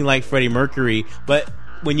sounds nothing like Freddie Mercury, but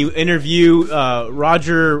when you interview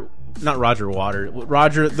Roger,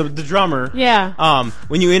 the drummer. Yeah.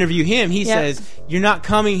 When you interview him, he says, "You're not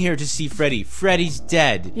coming here to see Freddie. Freddie's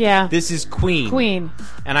dead. Yeah. This is Queen."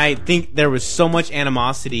 And I think there was so much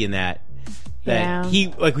animosity in that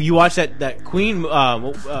he, like, you watch that Queen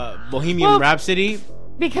Bohemian Rhapsody.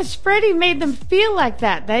 Because Freddie made them feel like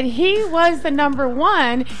that he was the number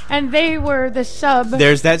one and they were the sub.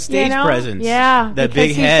 There's that stage presence. Yeah. That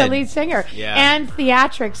big head. Because he's the lead singer. Yeah. And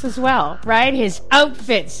theatrics as well, right? His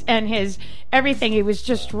outfits and his everything. He was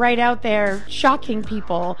just right out there shocking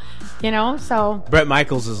people, so. Bret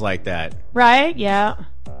Michaels is like that. Right? Yeah.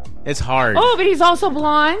 It's hard. Oh, but he's also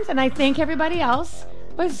blonde, and I think everybody else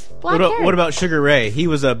was black hair. What about Sugar Ray? He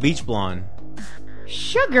was a beach blonde.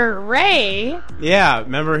 Sugar Ray? Yeah,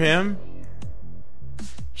 remember him?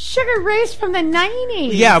 Sugar Ray's from the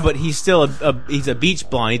 90s. Yeah, but he's still he's a beach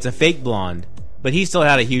blonde. He's a fake blonde. But he still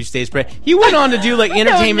had a huge stage presence. He went on to do like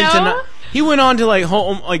Entertainment Tonight. He went on to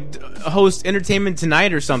host Entertainment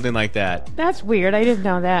Tonight or something like that. That's weird. I didn't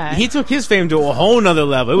know that. He took his fame to a whole nother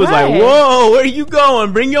level. It was Right. like, whoa, where are you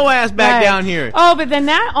going? Bring your ass back Right. down here. Oh, but then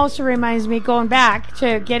that also reminds me, going back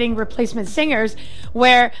to getting replacement singers,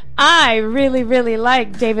 where I really, really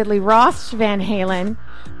like David Lee Roth's Van Halen,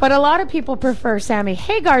 but a lot of people prefer Sammy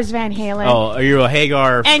Hagar's Van Halen. Oh, are you a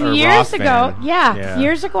Hagar And or years Roth ago, fan?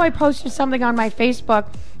 years ago, I posted something on my Facebook,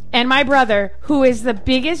 and my brother, who is the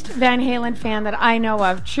biggest Van Halen fan that I know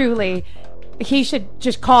of, truly, he should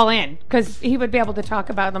just call in, because he would be able to talk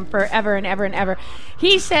about them forever and ever and ever.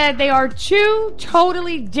 He said they are two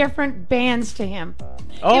totally different bands to him.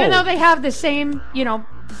 Oh. Even though they have the same,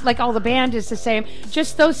 like all the band is the same,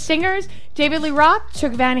 just those singers, David Lee Roth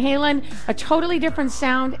took Van Halen a totally different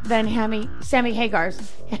sound than Sammy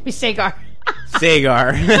Hagar's. Sagar.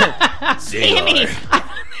 Sagar. Sammy.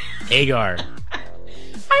 Hagar.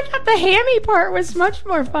 I thought the hammy part was much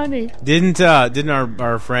more funny. Didn't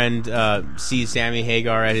our friend see Sammy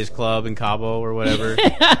Hagar at his club in Cabo or whatever?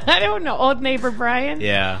 I don't know. Old neighbor Brian?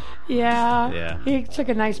 Yeah. Yeah. He took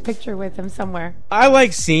a nice picture with him somewhere. I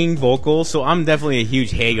like seeing vocals, so I'm definitely a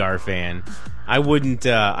huge Hagar fan. I wouldn't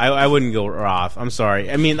go Roth. I'm sorry.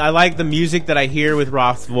 I mean, I like the music that I hear with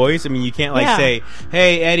Roth's voice. I mean, you can't say,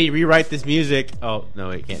 "Hey, Eddie, rewrite this music." Oh,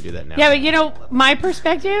 no, you can't do that now. Yeah, but my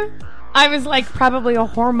perspective, I was like probably a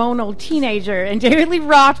hormonal teenager, and David Lee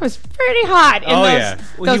Roth was pretty hot in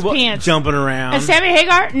those pants. Jumping around. And Sammy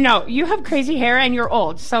Hagar, no, you have crazy hair and you're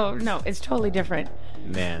old, so no, it's totally different.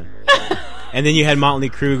 Man. And then you had Motley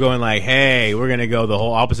Crue going like, "Hey, we're gonna go the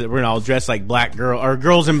whole opposite. We're gonna all dress like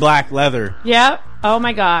girls in black leather." Yeah. Oh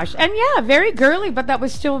my gosh. And yeah, very girly, but that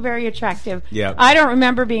was still very attractive. Yeah. I don't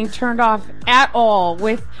remember being turned off at all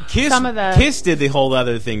with some of the... Kiss did the whole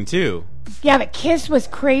leather thing too. Yeah, but Kiss was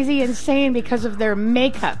crazy insane because of their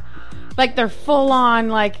makeup. Like they're full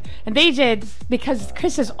on and they did, because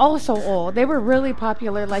Kiss is also old. They were really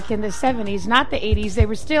popular like in the 70s, not the 80s. They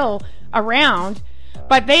were still around,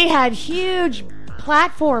 but they had huge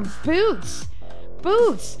platform boots,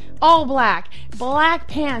 all black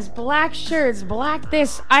pants, black shirts, black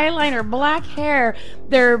this, eyeliner, black hair,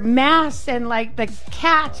 their masks, and like the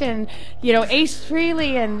cat and Ace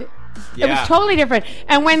Frehley, and it was totally different.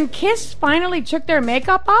 And when Kiss finally took their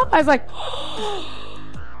makeup off, I was like,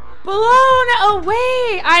 blown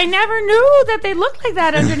away. I never knew that they looked like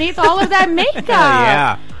that underneath all of that makeup.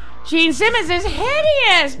 Yeah. Gene Simmons is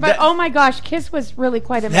hideous, but oh my gosh, Kiss was really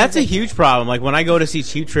quite amazing. That's a huge problem. Like when I go to see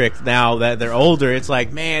Cheap Trick now that they're older, it's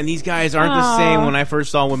like, man, these guys aren't the same when I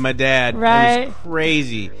first saw them with my dad. Right. It was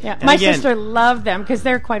crazy. Yeah, And my again, sister loved them because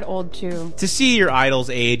they're quite old too. to see your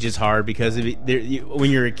idols age is hard because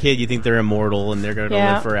when you're a kid, you think they're immortal and they're going to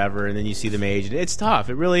live forever, and then you see them age. And it's tough.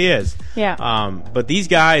 It really is. Yeah. But these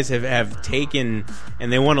guys have taken,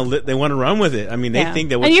 and they want to run with it. I mean, they think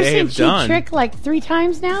that what and they have you've seen done. Cheap Trick like 3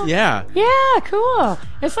 times now? Yeah. Yeah, cool.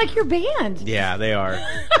 It's like your band. Yeah, they are.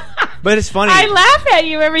 But it's funny. I laugh at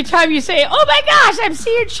you every time you say, "Oh my gosh, I'm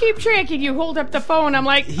seeing Cheap Trick," and you hold up the phone. I'm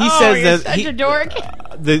like, you're such a dork.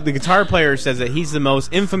 The guitar player says that he's the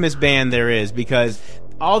most infamous band there is because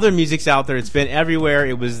all their music's out there. It's been everywhere.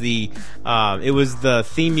 It was the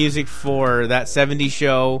theme music for that 70s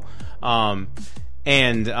show.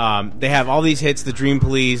 And they have all these hits, the Dream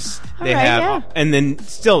Police. And then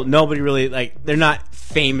still nobody really they're not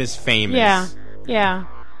famous. Yeah.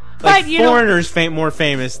 Like but Foreigner's more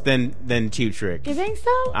famous than Cheap Trick. You think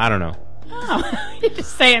so? I don't know. Oh, you're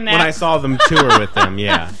just saying that. When I saw them tour with them,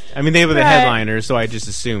 yeah. I mean, they were the headliners, so I just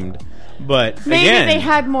assumed. But maybe again, they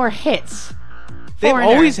had more hits. They've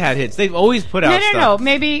Foreigner. always had hits. They've always put out stuff. No.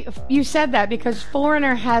 Maybe you said that because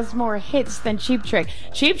Foreigner has more hits than Cheap Trick.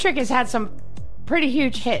 Cheap Trick has had some pretty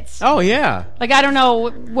huge hits. Oh, yeah. Like, I don't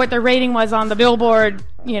know what their rating was on the Billboard,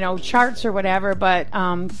 charts or whatever, but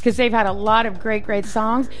because they've had a lot of great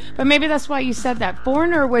songs. But maybe that's why you said that.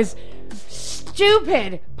 Foreigner was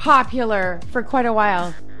stupid popular for quite a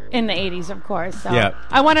while in the 80s, of course. So yeah.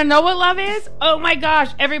 I Want to Know What Love Is? Oh my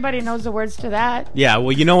gosh, everybody knows the words to that. Yeah,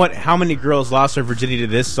 well, you know what? How many girls lost their virginity to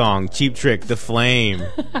this song? Cheap Trick, The Flame.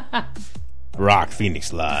 Rock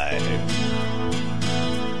Phoenix Live.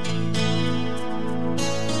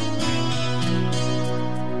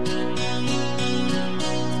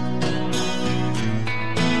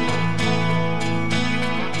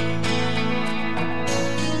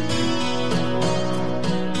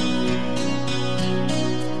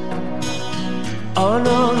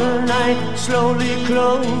 Another night slowly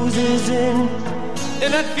closes in,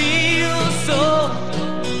 and I feel so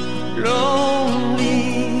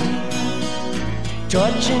lonely.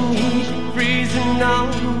 Touching heat freezing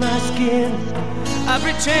on my skin, I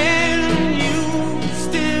pretend you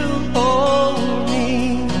still hold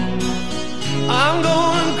I'm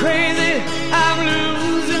going crazy, I'm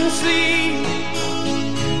losing sleep.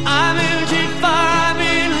 I'm in too far, I'm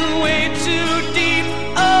in way too deep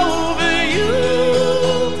over you.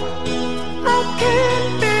 I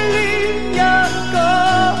can't believe you're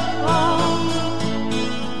gone.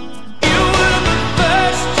 You were the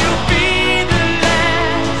first, you'll be the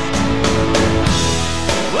last.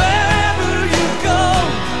 Wherever you go,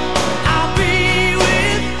 I'll be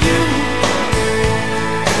with you.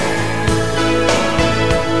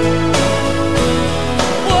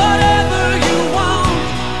 Whatever you want,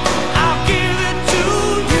 I'll give it to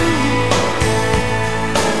you.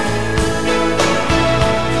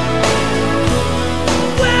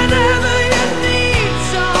 Whenever you need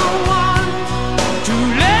someone to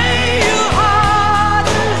lay your heart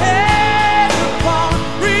and head upon,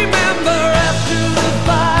 remember after the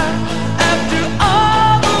fire, after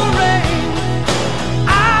all the rain,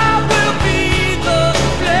 I will be the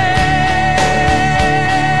flame.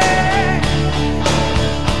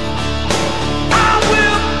 I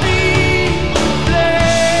will be the flame.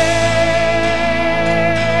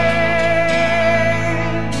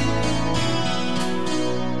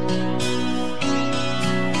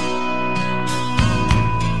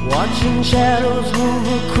 Watching shadows move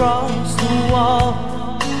across the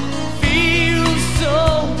wall feels so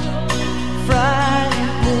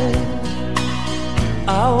frightening. I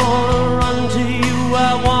wanna run to you,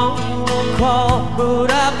 I wanna crawl, but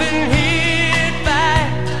I've been hit by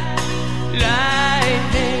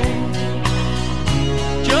lightning.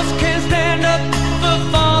 Just can't stand up for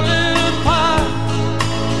falling apart.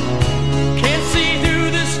 Can't see through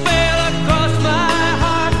the spell across my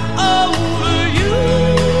heart over you.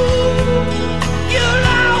 You'll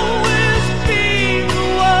always be the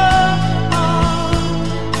one.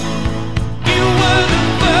 You were the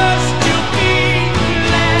first, you'll be the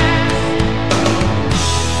last.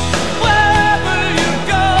 Wherever you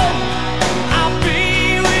go, I'll be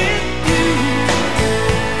with you.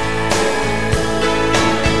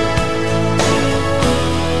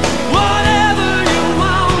 Whatever you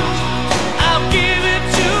want, I'll give it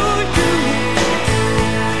to you.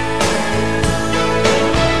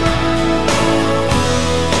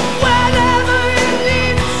 Whenever you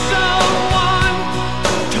need someone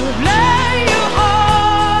to lay your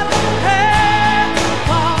heart and head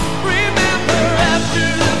upon, remember after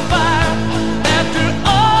the fire, after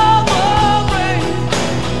all the rain,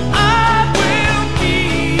 I will be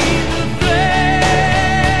the flame.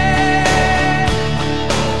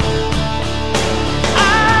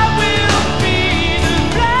 I will be the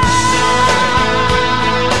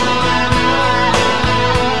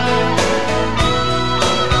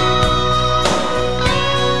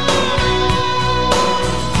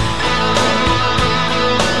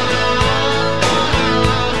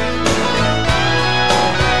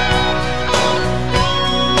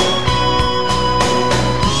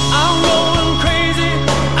I'm going crazy,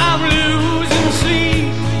 I'm losing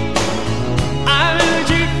sleep. I'm in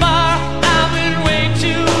too far, I'm in way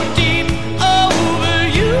too deep over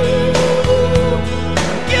you.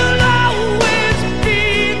 You'll always be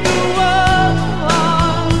the one.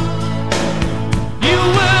 You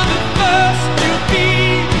were the first, you'll be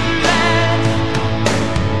the last.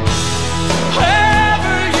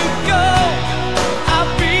 Wherever you go,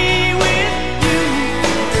 I'll be with you.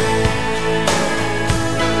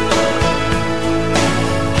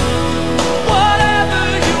 Whatever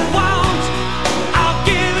you want, I'll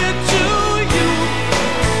give it to you.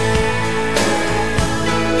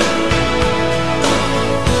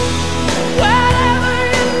 Whenever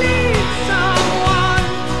you need someone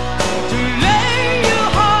to lay your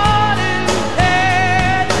heart and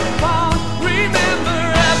head upon, remember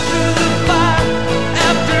after the fire,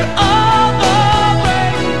 after all the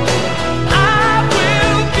rain, I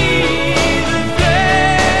will be the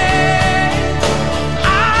flame.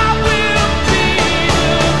 I will be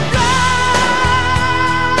the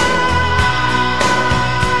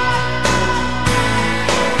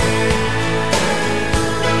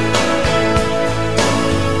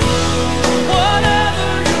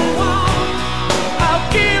Whatever you want, I'll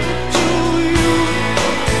give it to you.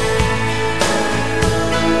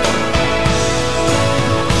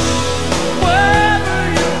 Wherever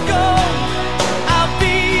you go, I'll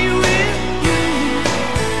be with you.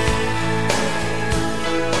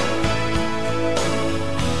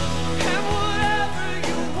 And whatever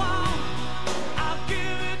you want, I'll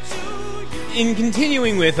give it to you. In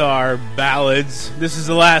continuing with our ballads, this is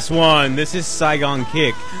the last one. This is Saigon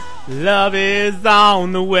Kick. Love is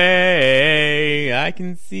on the way. I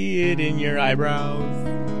can see it in your eyebrows.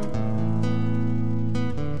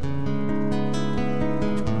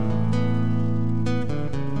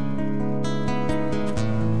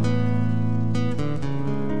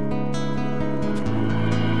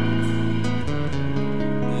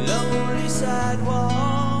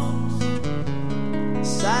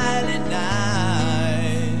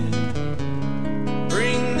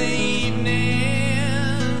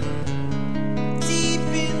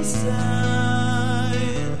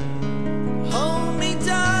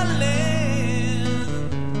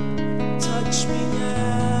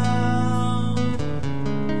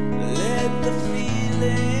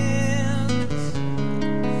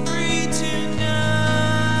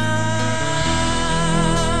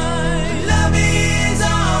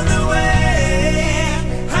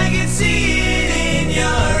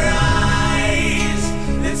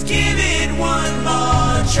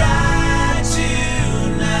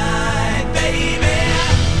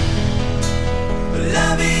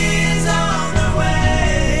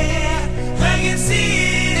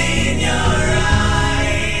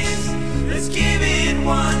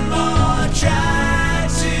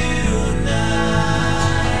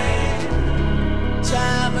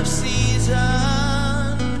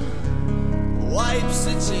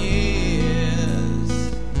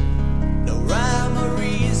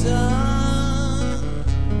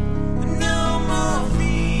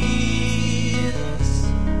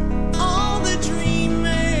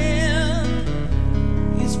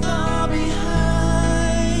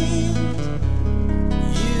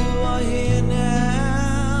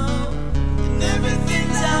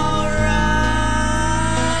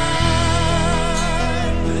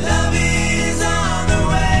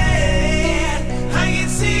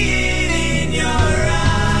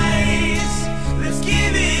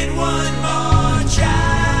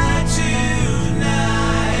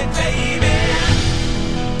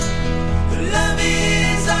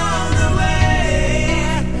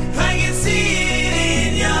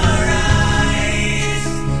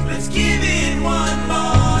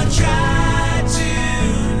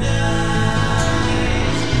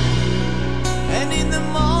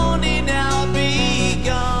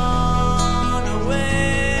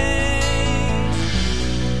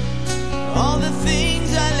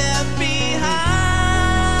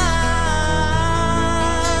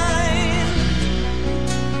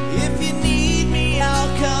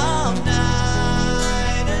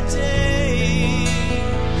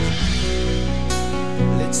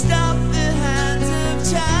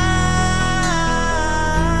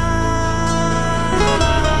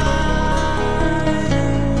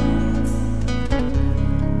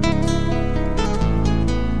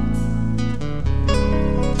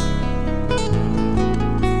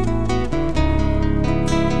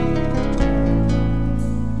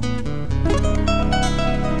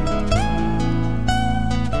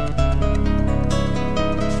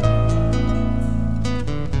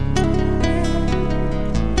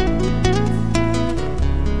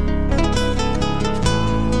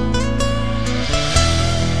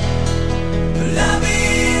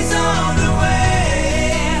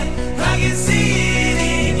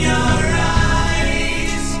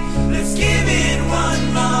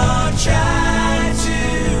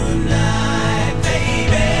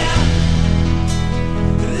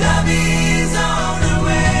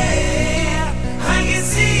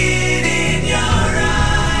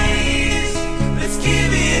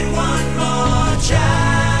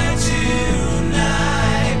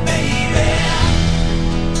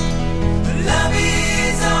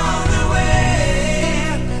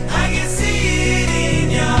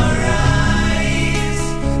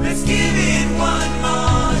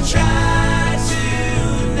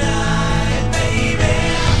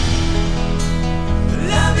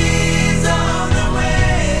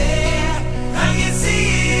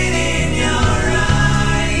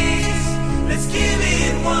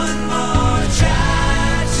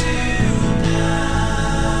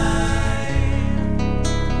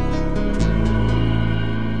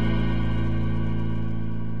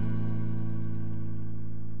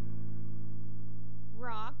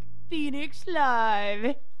 Mix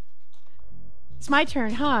Live. It's my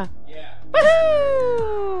turn, huh? Yeah.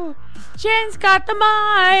 Woohoo! Jen's got the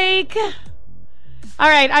mic. All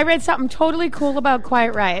right, I read something totally cool about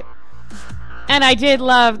Quiet Riot. And I did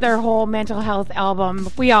love their whole mental health album.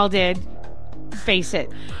 We all did. Face it.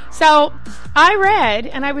 So I read,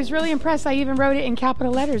 and I was really impressed. I even wrote it in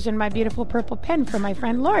capital letters in my beautiful purple pen from my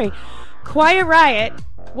friend Lori. Quiet Riot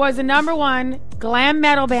was the #1 glam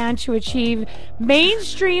metal band to achieve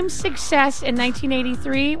mainstream success in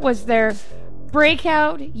 1983. Was their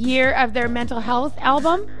breakout year of their mental health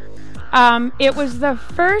album. It was the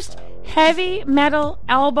first heavy metal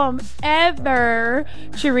album ever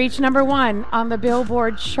to reach #1 on the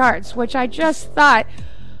Billboard charts, which I just thought,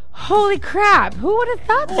 holy crap, who would have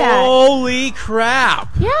thought that? Holy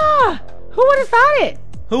crap. Yeah, who would have thought it?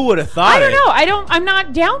 Who would have thought it? I don't know. I'm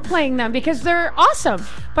not downplaying them because they're awesome.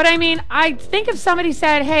 But I mean, I think if somebody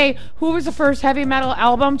said, hey, who was the first heavy metal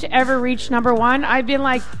album to ever reach #1? I'd be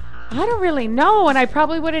like, I don't really know. And I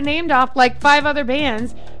probably would have named off like 5 other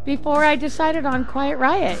bands before I decided on Quiet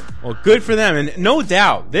Riot. Well, good for them. And no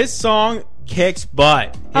doubt, this song kicks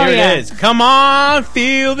butt. Here yeah. it is. Come on,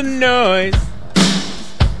 feel the noise.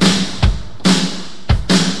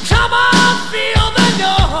 Come on, feel the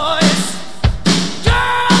noise.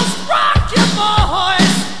 Girls, rock your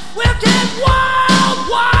voice. We'll get wild,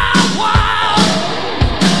 wild, wild.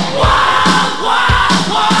 Wild, wild,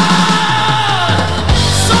 wild.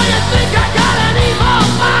 So you think I got an evil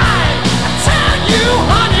mind? I tell you,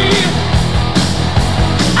 honey,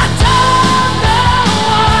 I don't know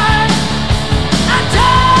why. I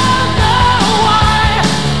don't know why.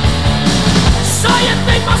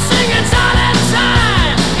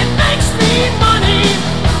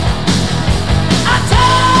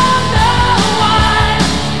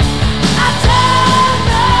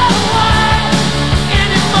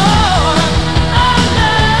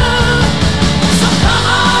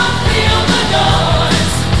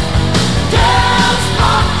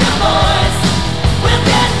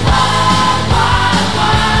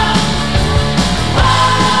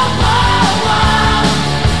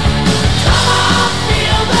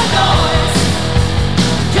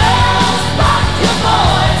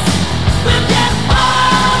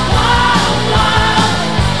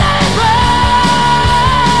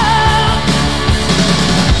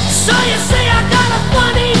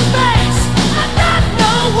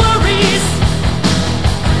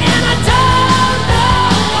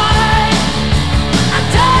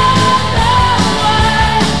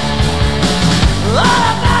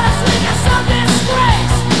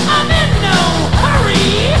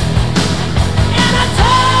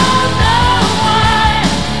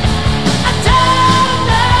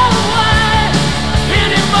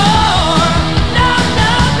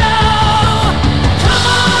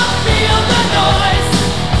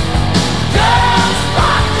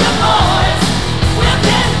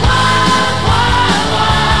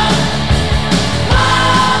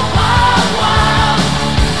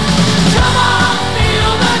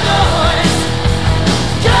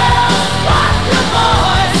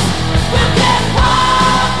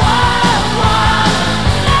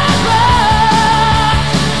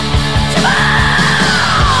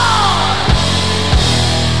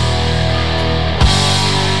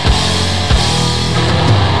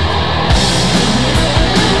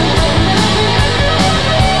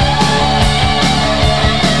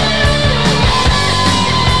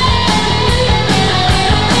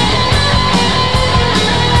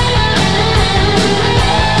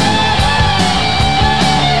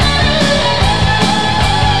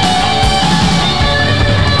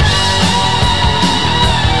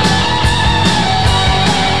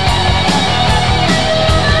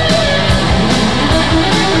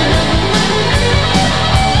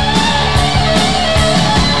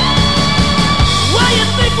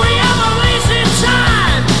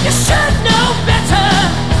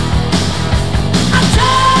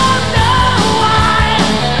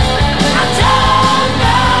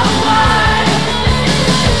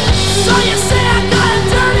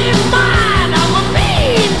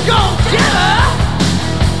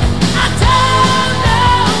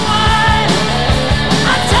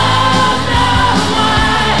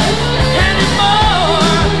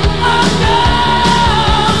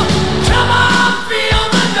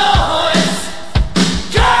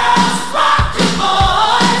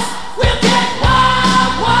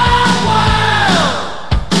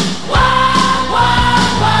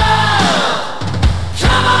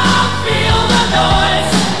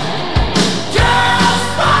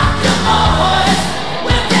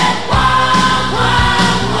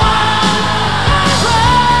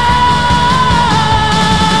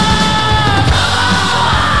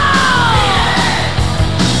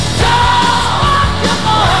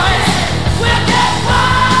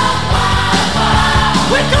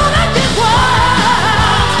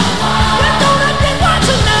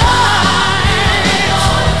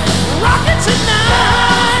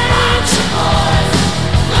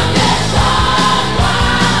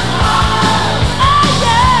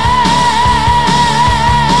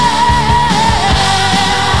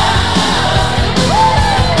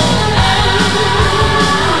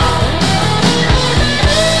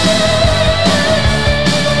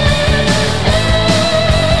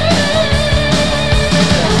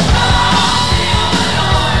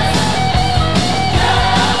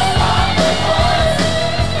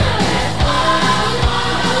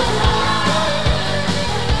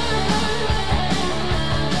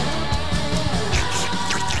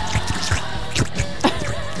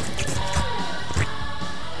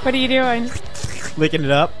 What are you doing? Licking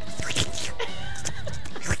it up.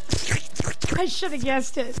 I should have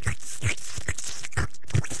guessed it.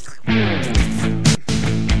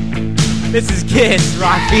 This is Kiss,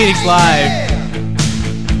 Rock Phoenix Live.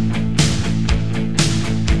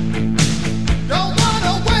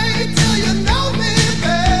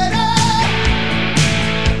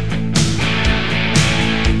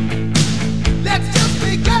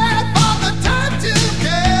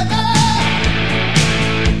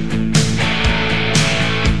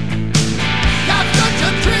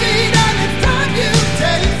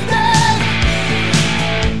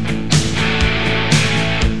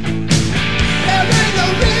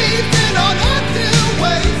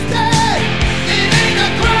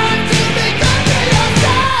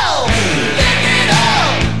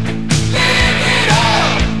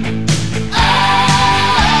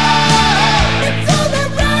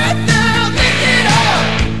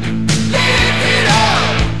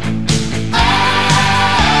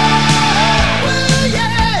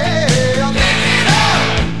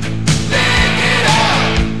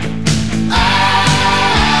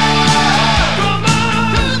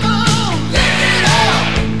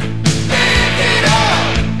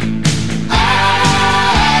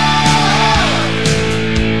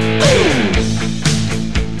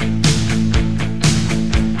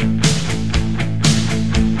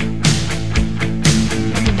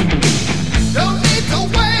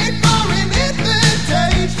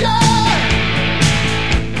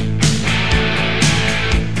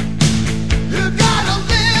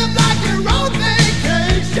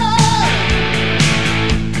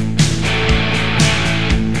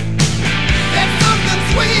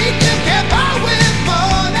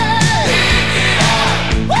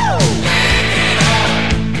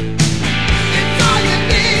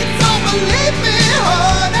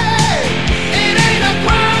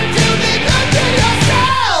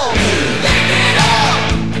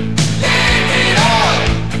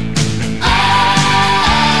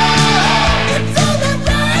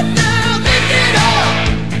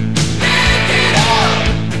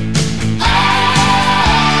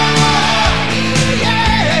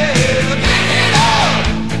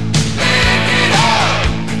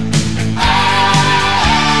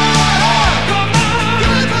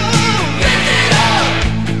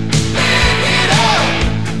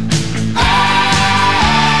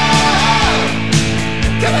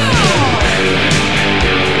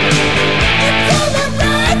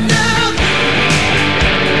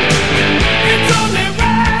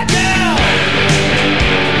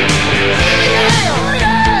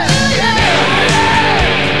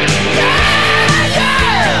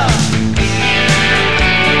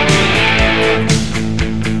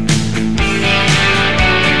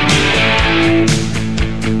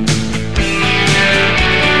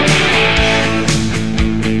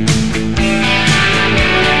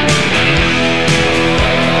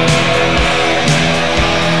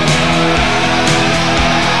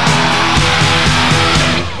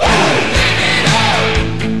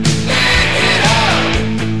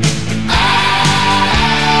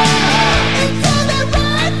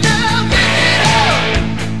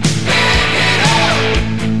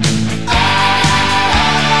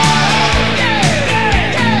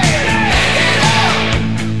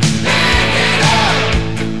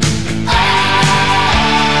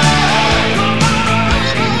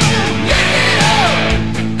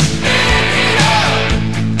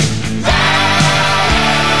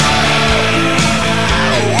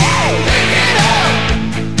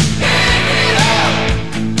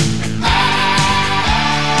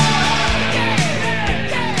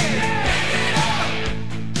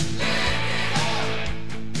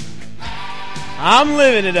 I'm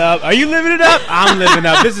living it up. Are you living it up? I'm living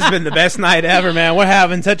up. This has been the best night ever, man. We're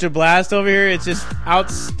having such a blast over here. It's just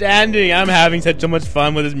outstanding. I'm having such so much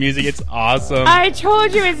fun with this music. It's awesome. I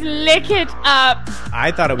told you it's lick it up.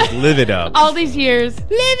 I thought it was live it up. All these years. Live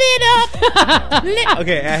it up.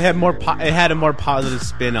 Okay, it had a more positive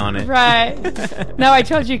spin on it. Right. No, I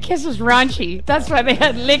told you Kiss was raunchy. That's why they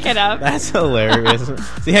had lick it up. That's hilarious.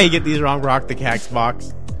 See how you get these wrong? Rock the Cax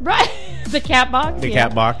box. Right. The cat box? The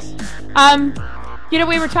cat box. You know,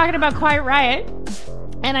 we were talking about Quiet Riot,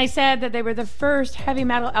 and I said that they were the first heavy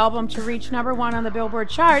metal album to reach #1 on the Billboard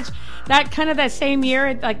charts. That same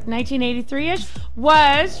year, like 1983-ish,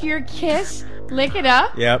 was your Kiss Lick It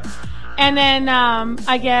Up. Yep. And then,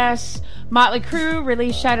 I guess, Motley Crue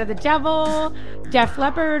released Shout of the Devil. Def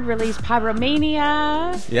Leppard released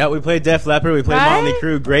Pyromania. Yeah, we played Def Leppard. We played Motley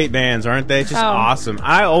Crue. Great bands, aren't they? Just awesome.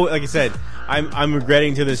 Like I said, I'm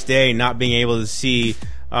regretting to this day not being able to see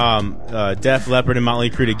Def Leppard and Motley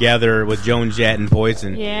Crue together with Joan Jett and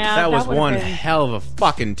Poison. Yeah, that was would've one been- hell of a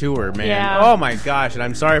fucking tour, man. Yeah. Oh my gosh, and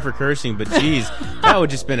I'm sorry for cursing, but geez, that would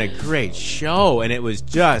just been a great show, and it was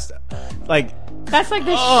just like That's like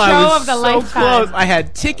the I show was of the so lifetime. close. I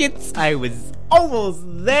had tickets. I was almost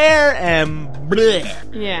there, and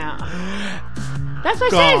bleh. Yeah. That's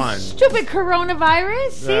what Gone. I said. Stupid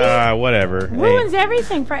coronavirus. See? Whatever. Ruins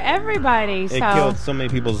everything for everybody. It So killed so many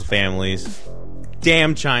people's families.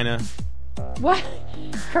 Damn China. what?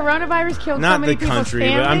 Coronavirus killed so Not many the people's country,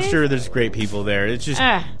 families? but I'm sure there's great people there. It's just,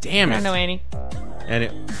 damn I it. don't know any. And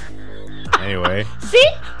it. Anyway. See?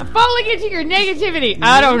 I'm falling into your negativity.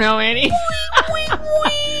 I don't know any.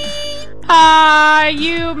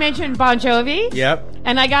 You mentioned Bon Jovi. Yep.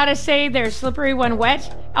 And I gotta say, their Slippery When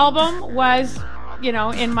Wet album was,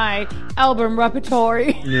 in my album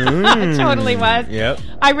repertory. It totally was. Yep.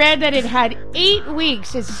 I read that it had 8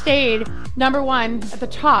 weeks. It stayed number 1 at the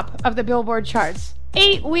top of the Billboard charts.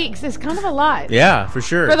 8 weeks is kind of a lot. Yeah, for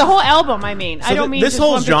sure. For the whole album, I mean. I don't mean this just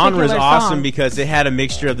whole one genre is particular awesome song. because it had a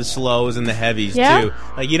mixture of the slows and the heavies Yeah? too.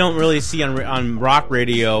 Like you don't really see on rock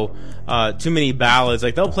radio too many ballads.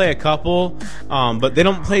 Like they'll play a couple, but they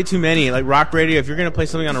don't play too many. Like rock radio, if you're gonna play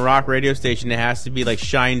something on a rock radio station, it has to be like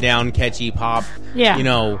shine down, catchy pop. Yeah.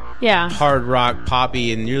 Yeah. hard rock,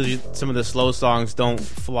 poppy, and usually some of the slow songs don't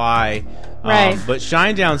fly. Right. But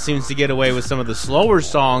Shinedown seems to get away with some of the slower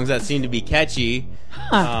songs that seem to be catchy.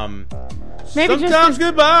 Maybe just Sometimes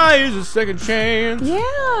goodbye is a second chance. Yeah.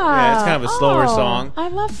 Yeah, it's kind of a slower song. I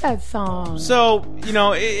love that song. So,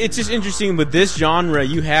 it's just interesting with this genre.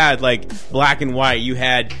 You had like black and white, you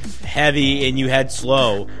had heavy, and you had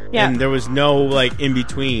slow. Yeah. And there was no like in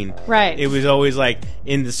between. Right. It was always like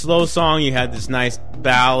in the slow song, you had this nice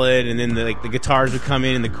ballad, and then the guitars would come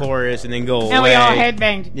in the chorus and then go away. And we all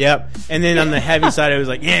headbanged. Yep. And then on the heavy side, it was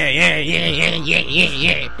like, yeah.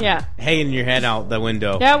 Yeah. Hanging your head out the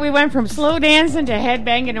window. Yeah, we went from slow dancing to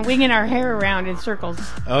headbanging and winging our hair around in circles.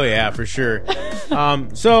 Oh yeah, for sure.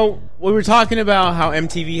 So we were talking about how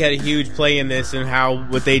MTV had a huge play in this, and how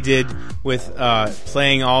what they did with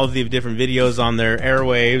playing all of the different videos on their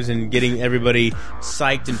airwaves and getting everybody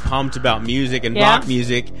psyched and pumped about music and rock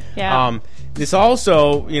music. Yeah. This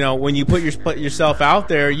also, when you put yourself out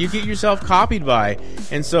there, you get yourself copied by.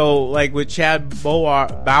 And so, like what Chad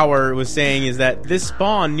Bauer was saying is that this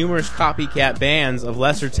spawned numerous copycat bands of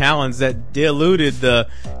lesser talents that diluted the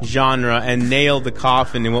genre and nailed the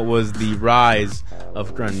coffin in what was the rise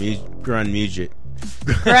of grunge music.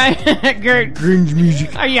 Right? Gert, Grunge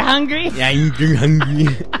music. are you hungry? Yeah, I'm hungry.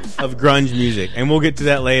 Of grunge music. And we'll get to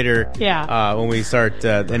that later. Yeah. When we start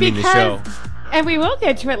ending the show. And we will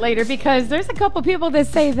get to it later because there's a couple people that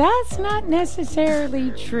say that's not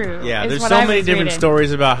necessarily true. Yeah, is there's what so I many was different reading.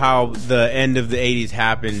 stories about how the end of the 80s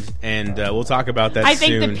happened, and we'll talk about that I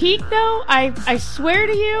soon. think the peak, though, I swear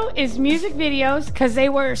to you, is music videos because they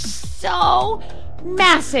were so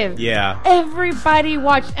massive. Yeah. Everybody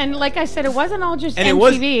watched. And like I said, it wasn't all just And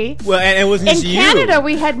MTV. and it wasn't In just you. Canada,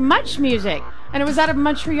 we had Much Music, and it was out of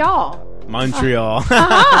Montreal. Montreal.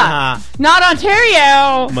 Not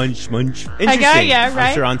Ontario. Munch. Interesting. I got ya, right?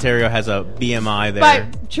 I'm sure Ontario has a BMI there.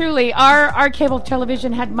 But truly, our cable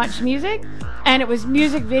television had Much Music, and it was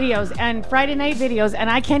music videos and Friday night videos, and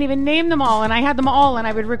I can't even name them all, and I had them all, and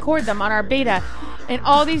I would record them on our beta. And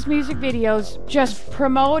all these music videos just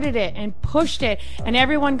promoted it and pushed it, and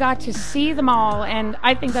everyone got to see them all, and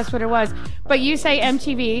I think that's what it was. But you say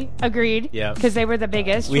MTV, agreed, Yeah. because they were the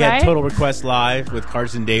biggest, we right? had Total Request Live with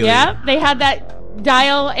Carson Daly. Yeah, they had that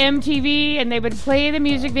dial MTV, and they would play the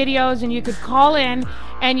music videos, and you could call in,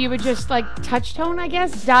 and you would just like touch tone, I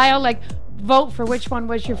guess, dial, like vote for which one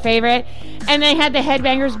was your favorite. And they had the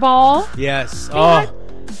Headbangers Ball. Yes. had-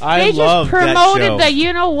 I They love just that promoted show. the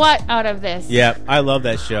you know what out of this. Yeah, I love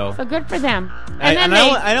that show. So good for them. I And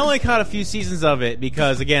then I only caught a few seasons of it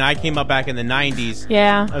because, again, I came up back in the 90s.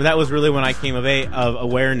 yeah, That was really when I came of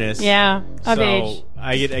awareness. yeah, of So age.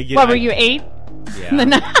 I get. What were you, 8?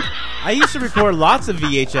 Yeah. I used to record lots of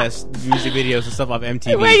VHS music videos and stuff off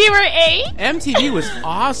MTV. When you were 8? MTV was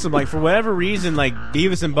awesome. Like, for whatever reason, like,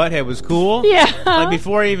 Beavis and Butthead was cool. Yeah. Like,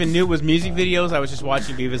 before I even knew it was music videos, I was just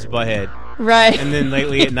watching Beavis and Butthead. Right. And then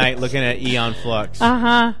lately at night, looking at Eon Flux.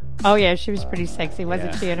 Uh-huh. Oh, yeah, she was pretty sexy,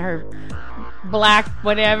 wasn't Yeah. she? In her black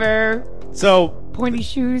whatever, So, pointy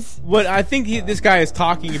shoes. what I think this guy is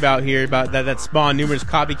talking about here, about that spawned numerous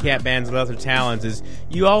copycat bands with other talents, is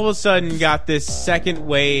you all of a sudden got this second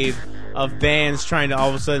wave of bands trying to all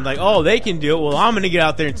of a sudden, like, oh, they can do it. Well, I'm going to get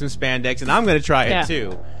out there in some spandex, and I'm going to try Yeah. it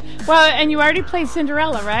too. Well, and you already played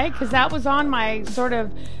Cinderella, right? Because that was on my sort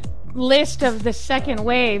of list of the second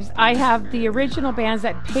waves, I have the original bands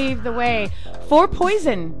that paved the way for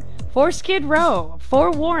Poison, for Skid Row,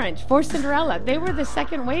 for Warrant, for Cinderella. They were the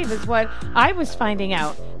second wave is what I was finding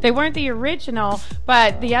out. They weren't the original,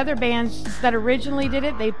 but the other bands that originally did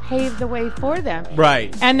it, they paved the way for them.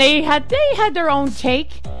 Right. And they had their own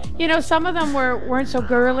take. You know, some of them weren't so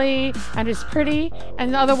girly and as pretty,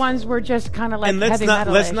 and the other ones were just kind of like heavy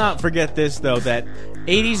metal. Let's not forget this though, that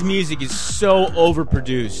 80s music is so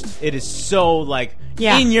overproduced. It is so like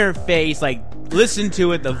in your face, like listen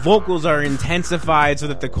to it. The vocals are intensified so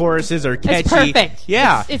that the choruses are catchy. It's perfect.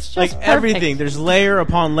 Yeah, it's just like perfect. Everything. There's layer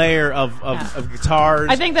upon layer of guitars.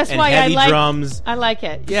 I think that's and why heavy drums. I like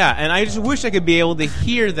it. Yeah, and I just wish I could be able to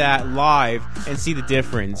hear that live and see the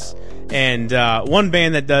difference. And one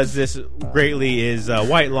band that does this greatly is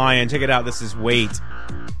White Lion. Check it out. This is Wait.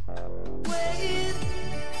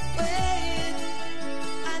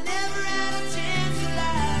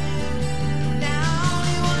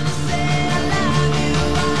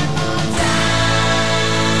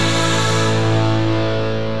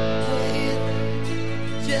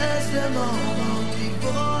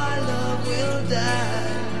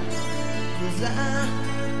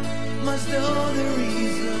 Must know the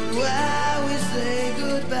reason why we say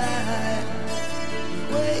goodbye.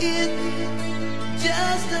 Wait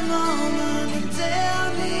just a moment and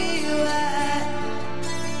tell me why.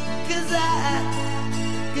 'Cause I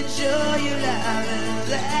can show you love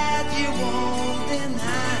that you won't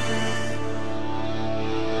deny.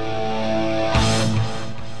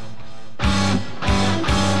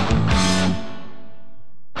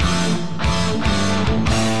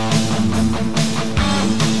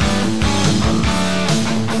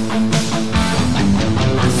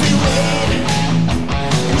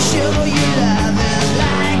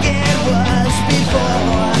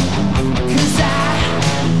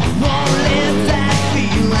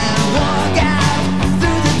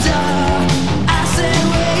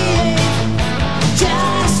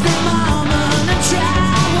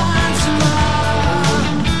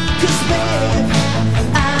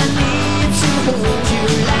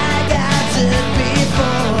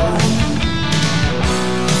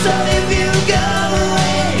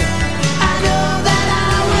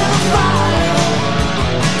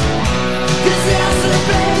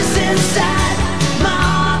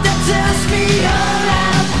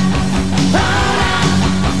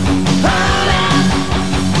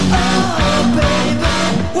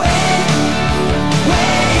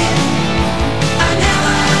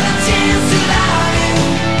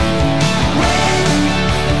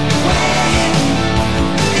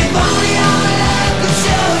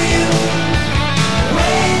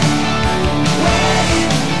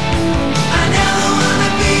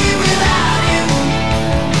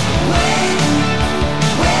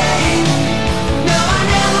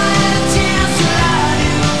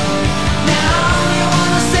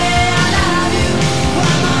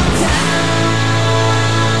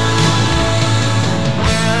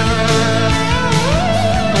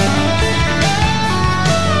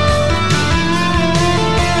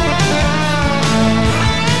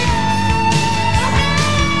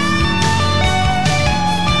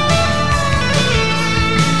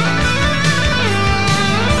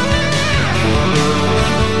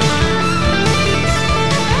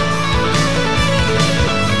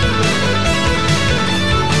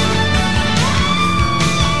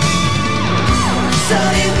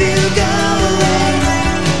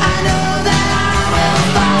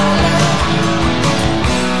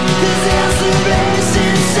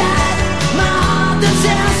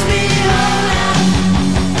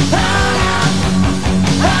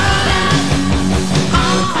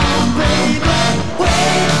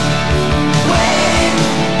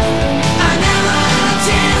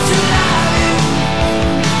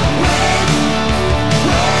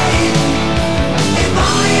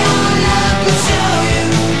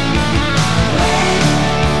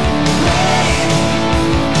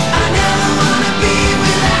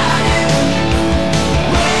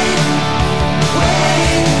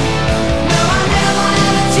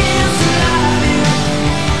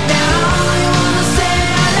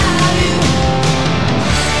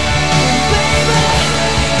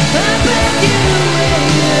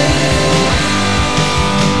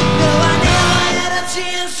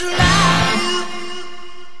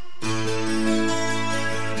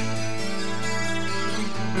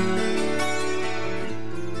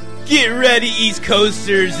 Get ready, East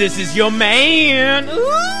Coasters. This is your man.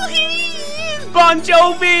 Ooh, he's Bon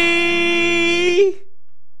Jovi.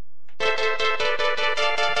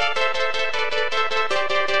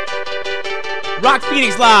 Rock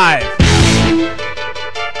Phoenix Live.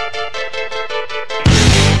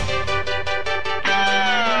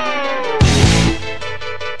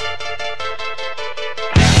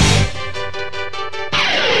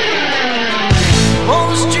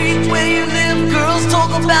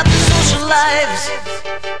 lives.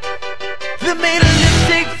 They made a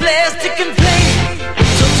lipstick, plastic and plain,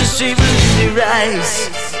 such a shame in their eyes.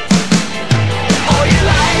 All your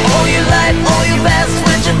life, all your past,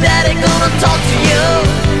 when's your daddy gonna talk to you?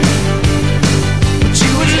 But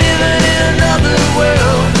you were living in another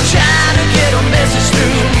world, trying to get a message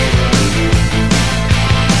through.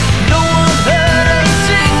 No one heard a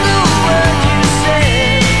single word you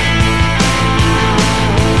said.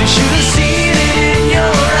 They should have seen it in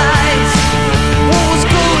your eyes, what was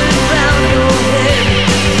going around your head.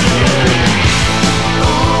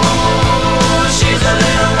 Oh, she's a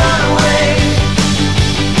little runaway.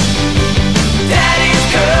 Daddy's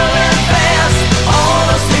girl and fast, all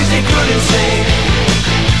those things they couldn't say.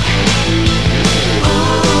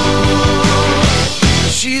 Oh,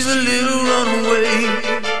 she's a little runaway.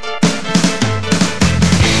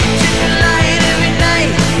 Different light every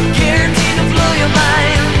night, guaranteed to blow your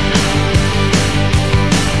mind.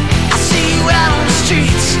 I see you out on the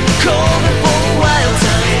streets, calling for a wild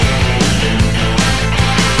time.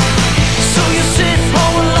 So you sit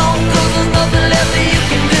home alone, 'cause there's nothing left that you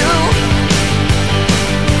can do.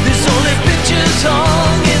 There's only pictures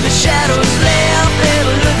hung in the shadows left there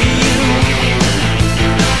to look at you.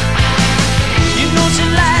 You know she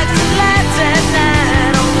likes the lights at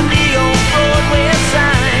night on the neon Broadway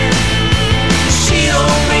sign. She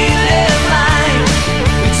don't really mind,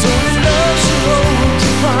 it's only love she hopes to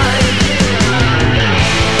find.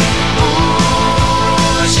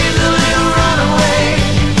 Ooh, she's a little runaway.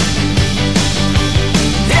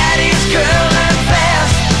 Daddy's girl and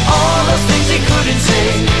fast, all those things he couldn't say.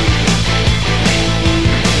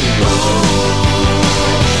 Ooh,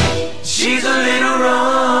 she's a little runaway.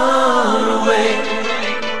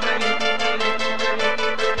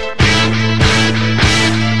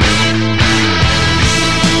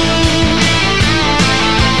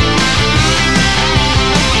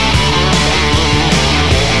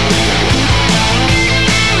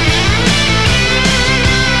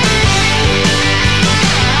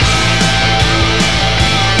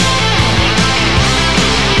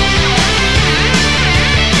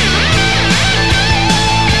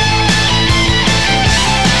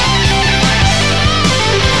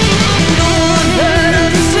 No one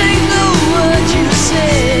heard a single word you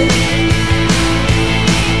said.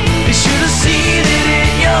 They should have seen it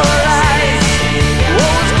in your eyes,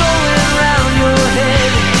 what was going around your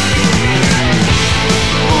head.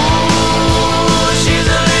 Ooh, she's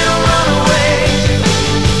a little runaway.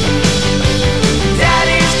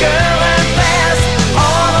 Daddy's girl and fast,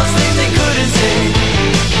 all those things they couldn't say.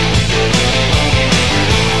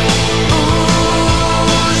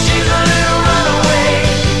 Ooh, she's a little runaway.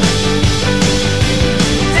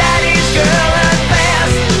 Daddy's girl and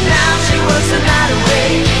fast, now she works the night away.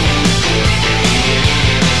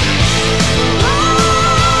 Ooh,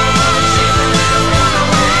 she's a little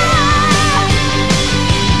runaway.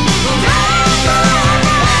 Daddy's girl and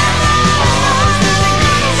fast, all those things they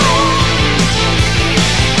couldn't say.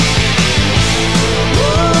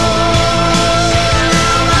 Ooh, she's a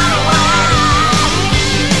little runaway.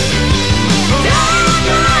 Daddy's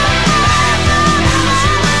girl and fast, now she works the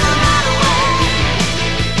night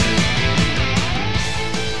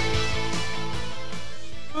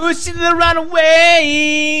away. Ooh, she's the runaway.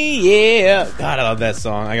 Yeah. God, I love that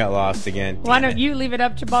song. I got lost again. Why don't you leave it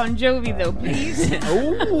up to Bon Jovi, though, please?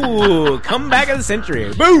 Ooh, come back of the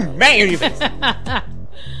century. Boom, bang in your face.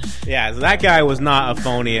 Yeah, so that guy was not a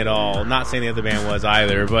phony at all. Not saying the other band was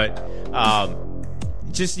either, but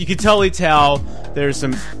just you could totally tell there's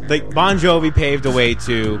some, like, Bon Jovi paved the way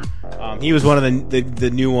too. He was one of the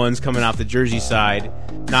new ones coming off the Jersey side,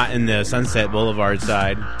 not in the Sunset Boulevard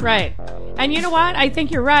side. Right. And you know what? I think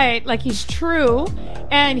you're right. Like, he's true,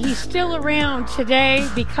 and he's still around today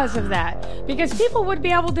because of that. Because people would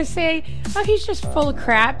be able to say, oh, he's just full of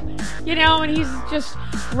crap, you know, and he's just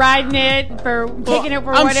riding it for taking it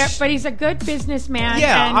for whatever. But he's a good businessman.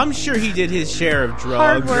 Yeah, and I'm sure he did his share of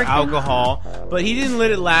drugs or alcohol, but he didn't let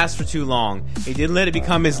it last for too long. He didn't let it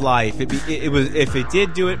become his life. It was, if it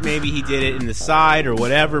did do it, maybe he did it in the side or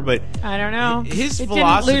whatever. But I don't know. His it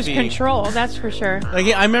philosophy didn't lose control. That's for sure. Like,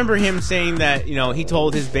 I remember him saying that, you know, he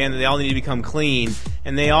told his band that they all need to become clean,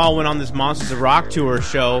 and they all went on this Monsters of Rock tour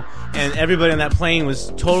show, and everybody on that plane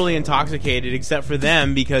was totally intoxicated except for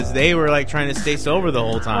them because they were like trying to stay sober the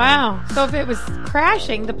whole time. Wow. So if it was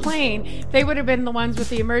crashing the plane, they would have been the ones with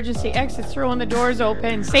the emergency exits, throwing the doors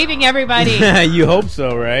open, saving everybody. You hope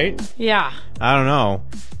so, right? Yeah. I don't know.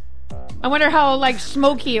 I wonder how like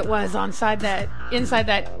smoky it was inside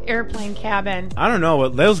that airplane cabin. I don't know,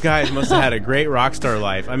 but those guys must have had a great rock star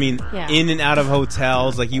life. I mean, Yeah. in and out of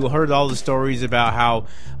hotels. Like, you heard all the stories about how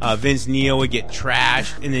Vince Neil would get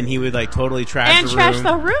trashed, and then he would like totally trash the room.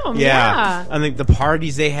 The room. Yeah. I think the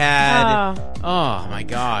parties they had. Oh my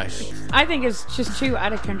gosh. I think it's just too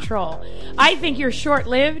out of control. I think you're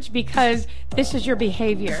short-lived because this is your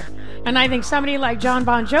behavior. And I think somebody like John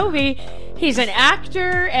Bon Jovi, he's an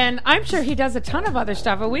actor, and I'm sure he does a ton of other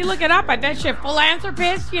stuff. If we look it up, I bet you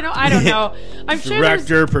philanthropist, I don't know. I'm sure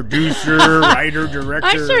Director, producer, writer, director.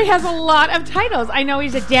 I'm sure he has a lot of titles. I know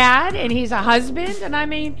he's a dad, and he's a husband, and I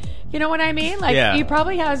mean, you know what I mean? Like, he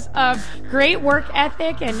probably has a great work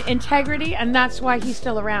ethic and integrity, and that's why he's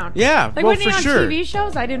still around. Yeah, like, well, wasn't he for on sure. TV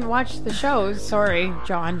shows? I didn't watch the shows. Sorry,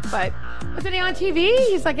 John, but wasn't he on TV?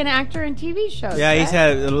 He's like an actor in TV shows. Yeah, he's right?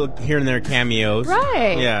 had a little here and there cameos.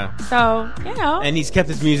 Right. Yeah. So, And he's kept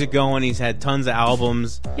his music going. He's had tons of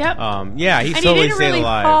albums. Yep. Yeah, he's and totally he didn't stayed really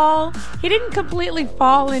alive. He didn't completely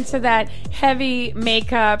fall into that heavy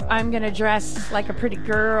makeup, I'm going to dress like a pretty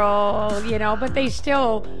girl, but they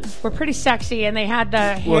still were pretty sexy, and they had the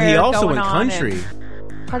hair Well, he also going went on country.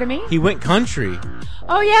 Pardon me? He went country.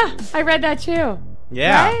 Oh, yeah. I read that too.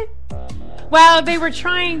 Yeah. Right? Well, they were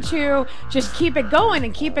trying to just keep it going.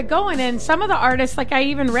 And some of the artists, like I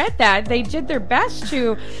even read that, they did their best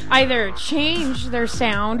to either change their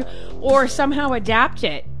sound or somehow adapt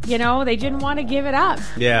it. They didn't want to give it up.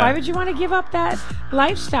 Yeah. Why would you want to give up that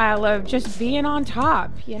lifestyle of just being on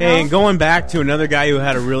top? Hey, and going back to another guy who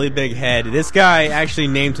had a really big head, this guy actually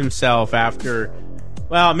named himself after,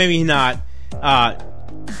 well, maybe not,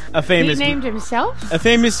 a famous... He named himself? A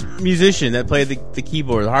famous musician that played the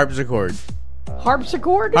keyboard, the harpsichord.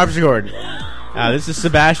 Harpsichord? Harpsichord. This is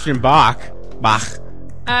Sebastian Bach.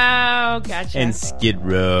 Oh, gotcha. And Skid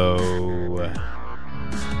Row.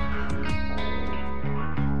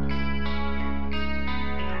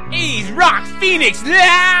 He's Rock Phoenix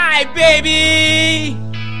Live, baby!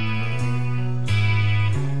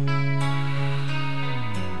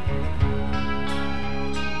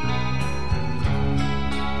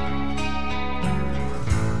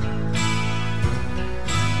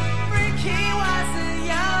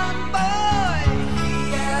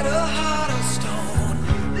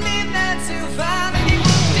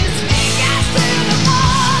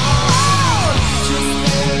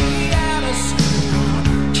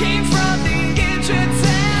 Came from the edge of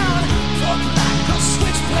town, fought like a swing.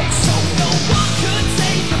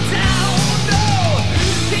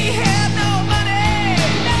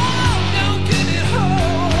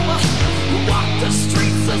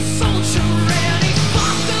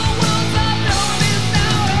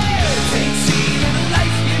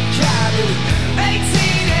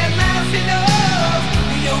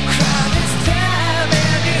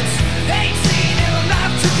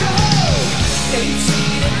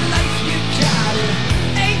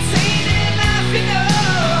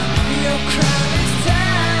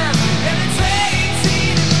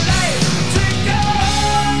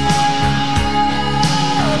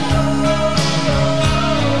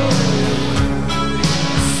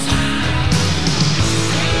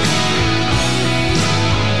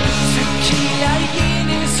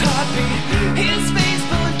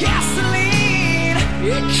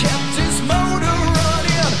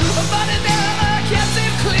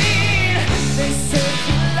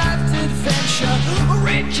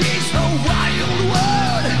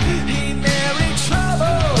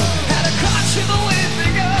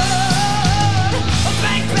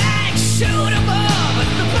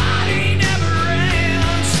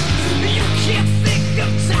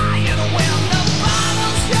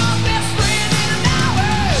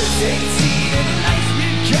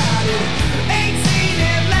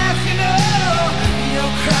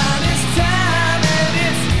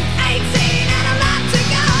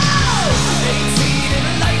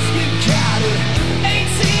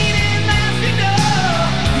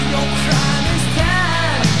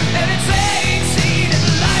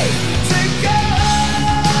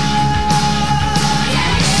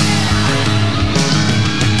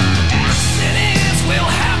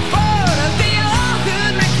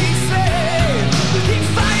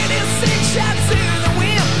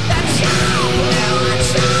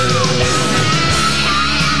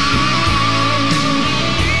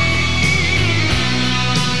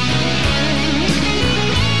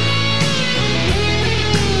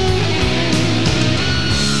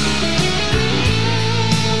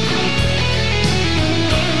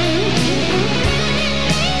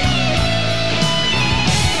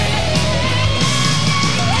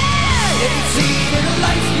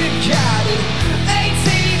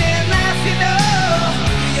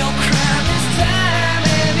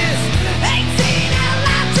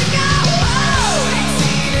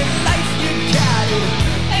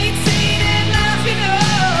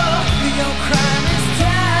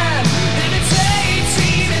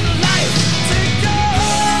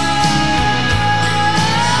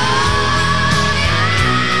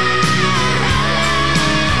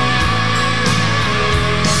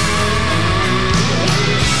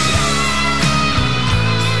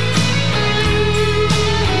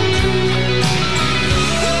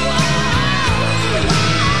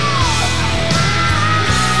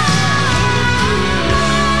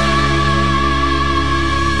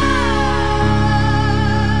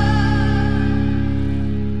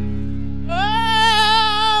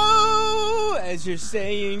 as you're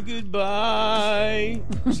saying goodbye.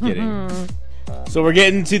 Just kidding. So we're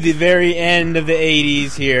getting to the very end of the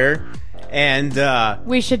 80s here. And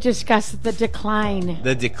we should discuss the decline.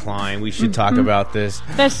 The decline. We should talk about this.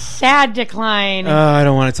 The sad decline. I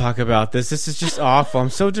don't want to talk about this. This is just awful. I'm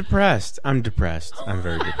so depressed. I'm depressed. I'm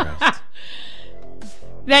very depressed.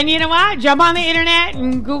 Then you know what? Jump on the internet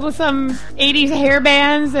and Google some 80s hair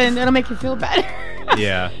bands and it'll make you feel better.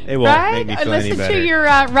 Yeah, it won't make me feel any better. Listen to your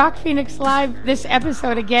Rock Phoenix Live this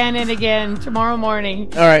episode again and again tomorrow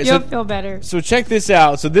morning. All right, You'll feel better. So check this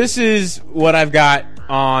out. So this is what I've got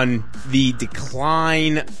on the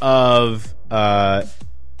decline of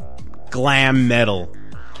glam metal.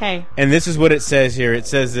 Okay. And this is what it says here. It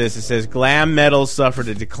says this. It says glam metal suffered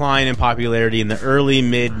a decline in popularity in the early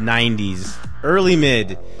mid 90s. Early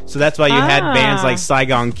mid. So that's why you had bands like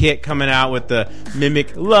Saigon Kick coming out with the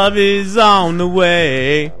mimic "Love Is on the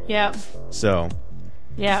Way." Yep. So.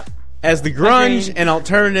 Yep. As the grunge and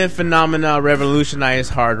alternative phenomena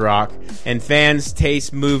revolutionized hard rock, and fans'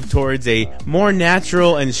 taste moved towards a more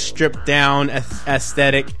natural and stripped down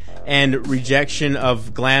aesthetic and rejection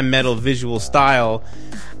of glam metal visual style,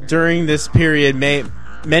 during this period,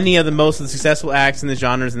 many of the most successful acts in the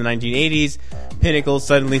genres in the 1980s pinnacles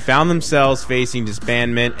suddenly found themselves facing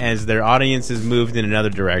disbandment as their audiences moved in another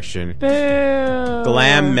direction. Boo.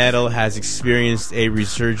 Glam metal has experienced a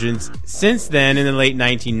resurgence since then in the late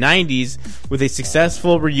 1990s with a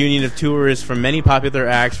successful reunion of tourists from many popular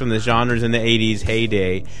acts from the genres in the 80s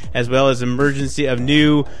heyday, as well as emergence of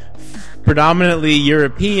new, predominantly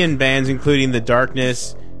European bands including The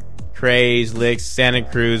Darkness, Craze, Licks, Santa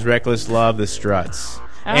Cruz, Reckless Love, The Struts.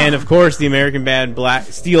 And, of course, the American band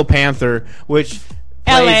Steel Panther, which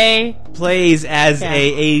plays as a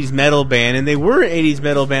 80s metal band. And they were an 80s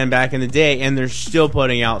metal band back in the day, and they're still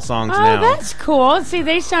putting out songs now. Oh, that's cool. See,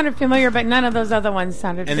 they sounded familiar, but none of those other ones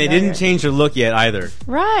sounded familiar. And they didn't change their look yet, either.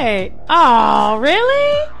 Right. Oh,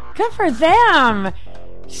 really? Good for them.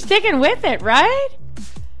 Sticking with it, right?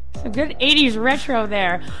 Some good 80s retro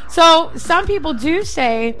there. So, some people do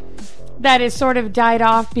say that it sort of died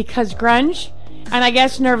off because grunge. And I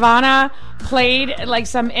guess Nirvana played like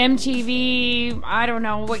some MTV, I don't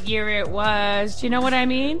know what year it was. Do you know what I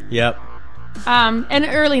mean? Yep. In the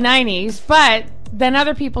early 90s. But then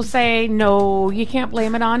other people say, no, you can't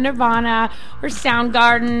blame it on Nirvana or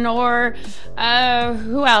Soundgarden or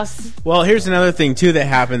who else? Well, here's another thing, too, that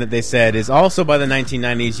happened that they said is also by the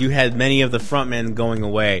 1990s, you had many of the frontmen going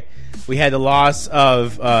away. We had the loss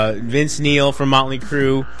of Vince Neil from Motley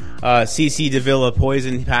Crue. C.C. DeVille,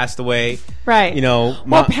 Poison, passed away. Right. You know,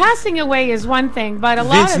 well, passing away is one thing, but a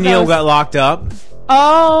lot of Vince Neil got locked up.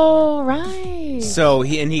 Oh, right. So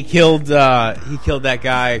he killed that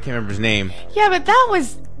guy. I can't remember his name. Yeah, but that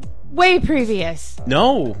was way previous.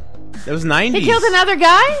 No, that was 90s. He killed another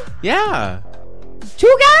guy? Yeah.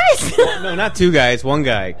 2 guys? No, not 2 guys. 1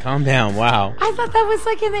 guy. Calm down. Wow. I thought that was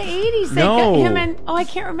like in the 80s. No. Him and I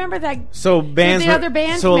can't remember that. So bands. The other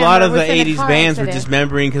band. So a lot of the 80s bands were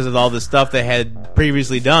dismembering because of all the stuff they had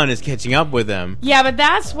previously done is catching up with them. Yeah, but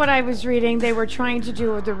that's what I was reading. They were trying to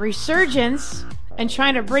do the resurgence and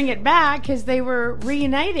trying to bring it back because they were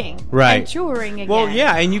reuniting and touring again. Well,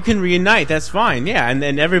 yeah, and you can reunite. That's fine. Yeah, and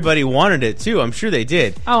then everybody wanted it too. I'm sure they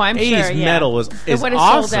did. Oh, I'm 80s sure. 80s metal is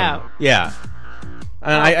awesome. Sold out. Yeah.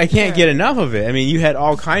 I can't get enough of it. I mean, you had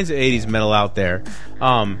all kinds of 80s metal out there.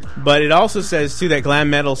 But it also says, too, that glam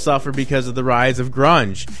metal suffered because of the rise of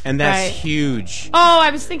grunge. And that's huge. Oh, I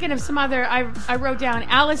was thinking of some other... I wrote down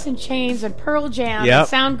Alice in Chains and Pearl Jam and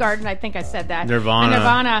Soundgarden. I think I said that.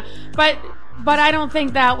 Nirvana. But I don't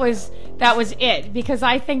think that was it. Because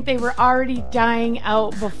I think they were already dying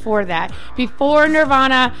out before that. Before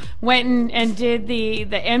Nirvana went and did the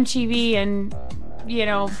MTV and, you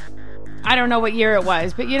know... I don't know what year it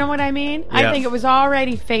was, but you know what I mean? Yeah. I think it was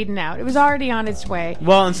already fading out. It was already on its way.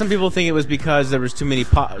 Well, and some people think it was because there was too many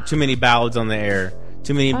ballads on the air.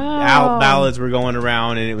 Too many ballads were going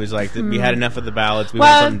around, and it was like we had enough of the ballads. We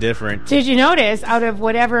want something different. Did you notice, out of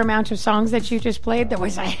whatever amount of songs that you just played, there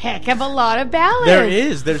was a heck of a lot of ballads? There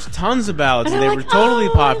is. There's tons of ballads, and they were totally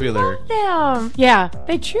popular. I love them. Yeah,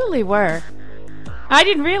 they truly were. I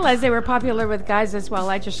didn't realize they were popular with guys as well.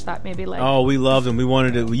 I just thought maybe like... Oh, we loved them. We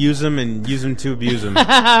wanted to use them and use them to abuse them.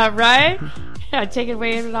 Right? Yeah, take it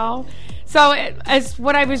away at all. So, as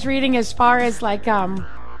what I was reading as far as like the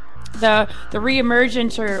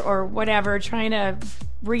reemergence or whatever, trying to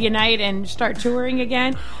reunite and start touring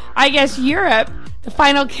again, I guess Europe, the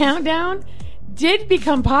final countdown, did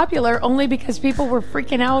become popular only because people were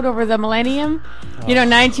freaking out over the millennium.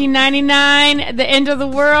 1999, the end of the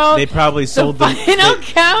world. They probably sold the final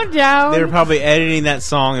countdown. They were probably editing that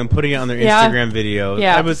song and putting it on their Instagram videos.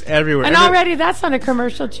 Yeah. It was everywhere. And already that's on a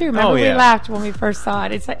commercial too. Remember we yeah. laughed when we first saw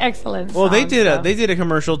it. It's an excellent song. Well, they did a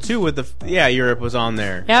commercial too with Europe was on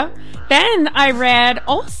there. Yep. Then I read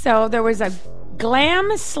also there was a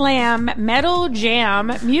Glam Slam Metal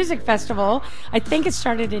Jam Music Festival. I think it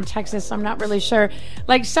started in Texas. I'm not really sure.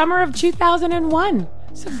 Like summer of 2001.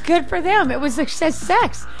 So good for them. It was a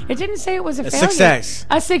success. It didn't say it was a failure. Success.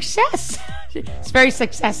 A success. It's very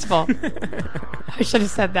successful. I should have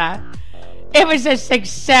said that. It was a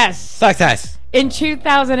success. Success. In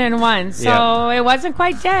 2001. So It wasn't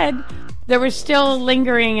quite dead. There was still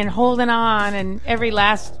lingering and holding on and every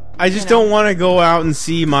last... I just don't want to go out and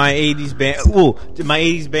see my 80s band. My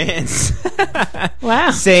 80s bands.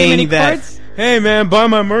 Wow. Saying that, hey man, buy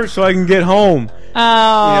my merch so I can get home.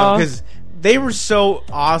 Oh. Because they were so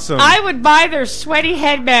awesome. I would buy their sweaty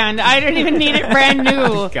headband. I don't even need it brand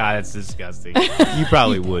new. God, that's disgusting. You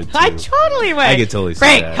probably would too. I totally would. I could totally see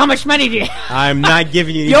Frank, that. how much money do you have? I'm not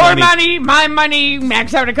giving you any Your money, my money,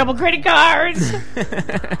 max out a couple credit cards.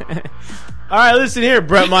 All right, listen here,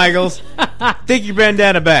 Brett Michaels. Take your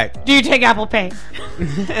bandana back. Do you take Apple Pay?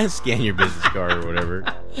 Scan your business card or whatever.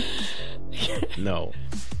 No.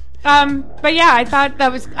 But yeah, I thought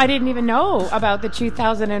that was... I didn't even know about the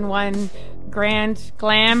 2001 Grand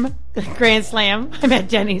Slam. I'm at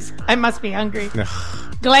Denny's. I must be hungry.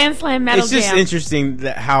 Glam Slam Metal Jam. It's just interesting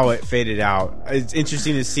that how it faded out. It's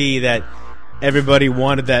interesting to see that everybody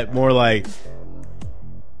wanted that more like...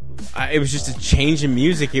 it was just a change in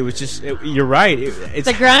music. It was just... you're right. It's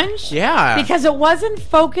the grunge? Yeah. Because it wasn't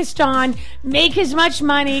focused on make as much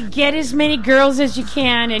money, get as many girls as you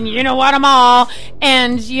can, and you know what, them all,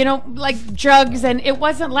 and, like drugs, and it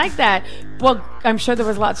wasn't like that. Well, I'm sure there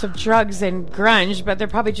was lots of drugs in grunge, but they're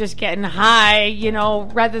probably just getting high,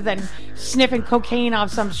 rather than sniffing cocaine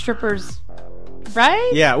off some strippers.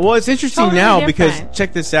 Right? Yeah, well, it's interesting Totally now different. because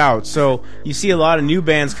check this out. So you see a lot of new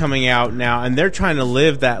bands coming out now, and they're trying to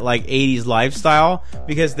live that like 80s lifestyle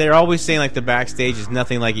because they're always saying like the backstage is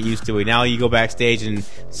nothing like it used to be. Now you go backstage and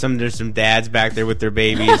there's some dads back there with their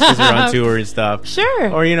babies because they're on tour and stuff.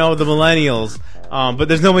 Sure. Or the millennials. But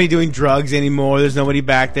there's nobody doing drugs anymore. There's nobody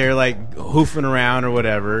back there like hoofing around or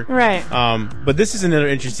whatever. Right. But this is another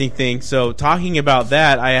interesting thing. So talking about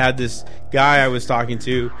that, I had this guy I was talking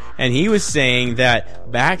to, and he was saying that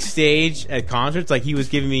backstage at concerts, like he was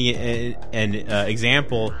giving me an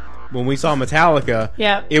example. When we saw Metallica,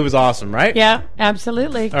 it was awesome, right? Yeah,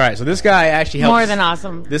 absolutely. All right, so this guy actually helped... More than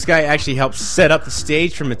awesome. This guy actually helped set up the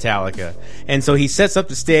stage for Metallica. And so he sets up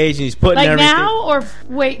the stage and he's putting like everything... now or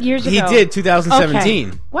wait, years ago? He did, 2017.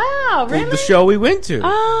 Okay. Wow, really? The show we went to.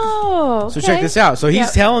 Oh, okay. So check this out. So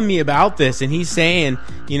he's telling me about this, and he's saying,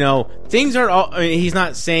 things aren't all... I mean, he's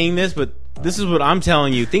not saying this, but this is what I'm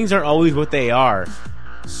telling you. Things aren't always what they are.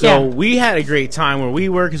 So we had a great time where we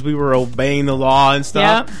were because we were obeying the law and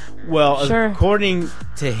stuff. Yep. Well, sure. According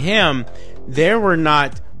to him, there were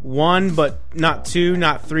not one, but not two,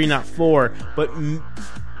 not three, not four, but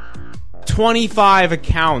 25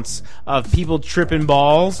 accounts of people tripping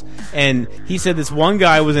balls. And he said this one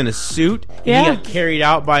guy was in a suit. And he got carried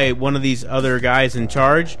out by one of these other guys in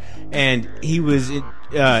charge. And he was...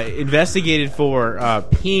 investigated for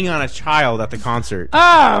peeing on a child at the concert.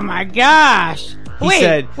 Oh my gosh! He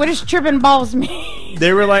said, what does tripping balls mean?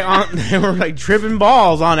 They were like tripping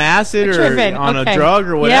balls on acid or on a drug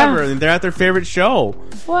or whatever. And they're at their favorite show.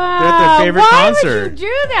 Wow! They're at their favorite concert. Would you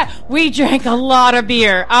do that? We drank a lot of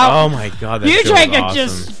beer. Oh my god! You drank awesome. a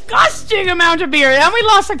disgusting amount of beer, and we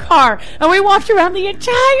lost a car, and we walked around the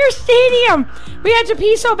entire stadium. We had to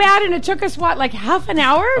pee so bad, and it took us like half an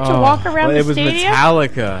hour to walk around the stadium. It was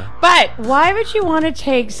Metallica. But why would you want to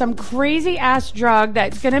take some crazy ass drug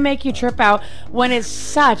that's going to make you trip out when it's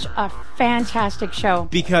such a fantastic show?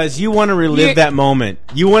 Because you want to relive that moment.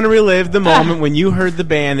 You want to relive the moment when you heard the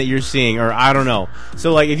band that you're seeing, or I don't know.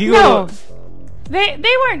 So like if you go to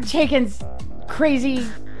they weren't taking crazy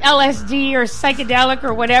LSD or psychedelic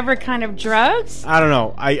or whatever kind of drugs. I don't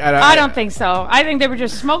know. I don't think so. I think they were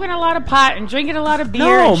just smoking a lot of pot and drinking a lot of beer.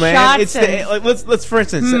 No, and man. shots Let's for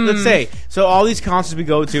instance, let's say so all these concerts we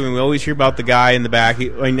go to, and we always hear about the guy in the back.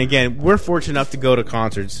 And again, we're fortunate enough to go to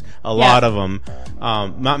concerts. A lot of them.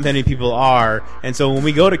 Not many people are, and so when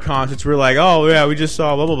we go to concerts, we're like, oh yeah, we just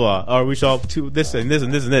saw blah blah blah, or we saw this and this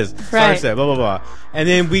and this and this. Right. Blah blah blah. And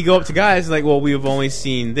then we go up to guys like, well, we've only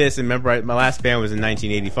seen this. And remember, my last band was in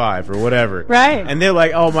 1985 or whatever. Right. And they're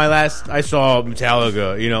like, oh, I saw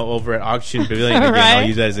Metallica, over at Auction Pavilion. Again. Right. I'll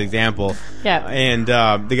use that as an example. Yeah. And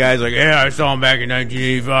the guy's like, yeah, I saw him back in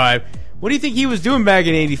 1985. What do you think he was doing back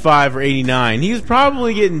in 85 or 89? He was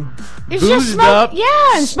probably getting boozed up,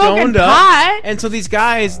 and smoking stoned pot. up. And so these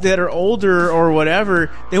guys that are older or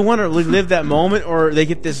whatever, they want to live that moment, or they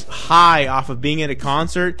get this high off of being at a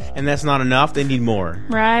concert, and that's not enough. They need more.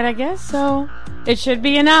 Right, I guess so. It should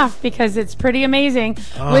be enough because it's pretty amazing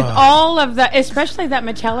with all of the, especially that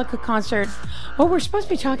Metallica concert. Oh, we're supposed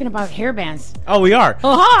to be talking about hair bands. Oh, we are.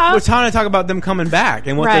 Uh-huh. We're trying to talk about them coming back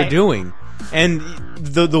and what they're doing. And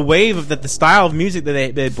the wave of the style of music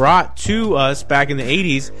that they brought to us back in the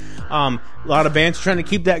 80s, a lot of bands are trying to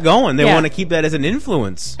keep that going. They want to keep that as an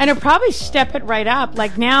influence. And it'll probably step it right up,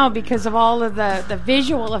 like now, because of all of the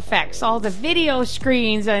visual effects, all the video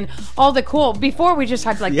screens, and all the cool. Before we just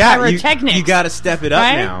had pyrotechnics. You got to step it up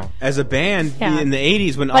now as a band in the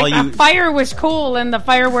 80s when like a fire was cool and the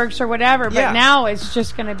fireworks or whatever, but now it's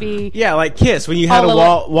just going to be like Kiss when you had a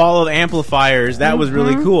wall of amplifiers. That was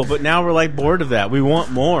really cool, but now we're like bored of that. We want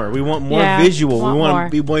more. We want more visual. We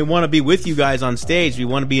want to be with you guys on stage. We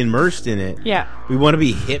want to be immersed in it. Yeah. We want to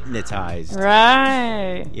be hypnotized.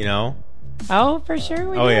 Right. Oh, for sure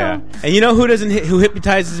we do. Yeah. And who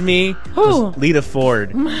hypnotizes me? Who? Lita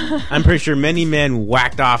Ford. I'm pretty sure many men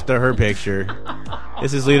whacked off to her picture.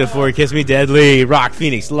 This is Lita Ford, Kiss Me Deadly, Rock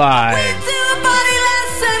Phoenix Live. Went to a party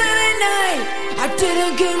last Saturday night. I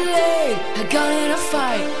didn't get laid. I got in a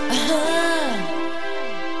fight.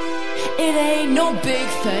 It ain't no big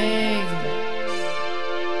thing.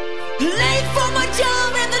 Late for my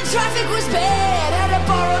job and the traffic was bad. Had to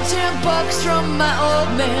borrow $10 from my old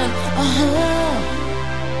man.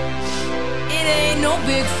 It ain't no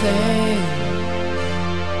big thing.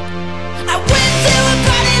 I went to a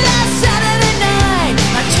party last Saturday night.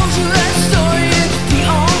 I told you that story, it'd be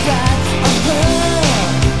alright.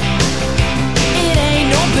 It ain't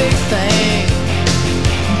no big thing,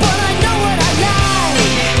 but I know what I like.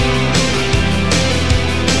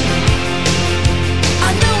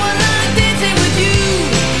 I know I like dancing with you,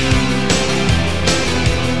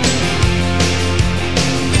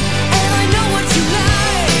 and I know what you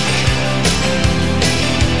like.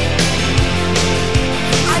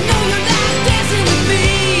 I know you like dancing with me.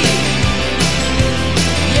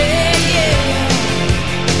 Yeah, yeah.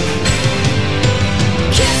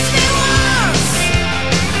 Kiss me once,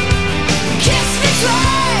 kiss me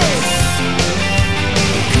twice.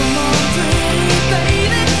 Come on, pretty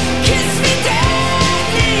baby, kiss me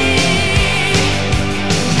deadly.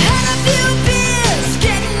 Had a few beers,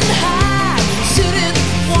 getting high, sitting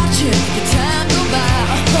watching the time go by.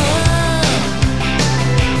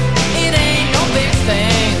 It ain't no big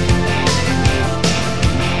thing.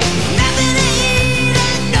 Nothing to eat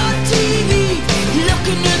and no TV.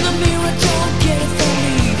 Looking in the mirror, don't get it from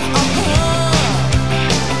me.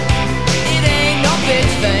 It ain't no big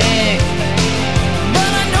thing,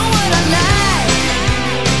 but I know what I like.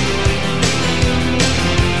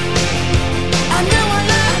 I know I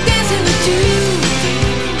like dancing with you,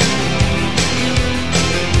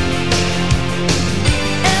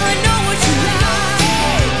 and I know what you like.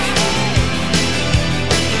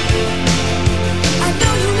 I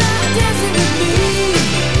know you like dancing with me.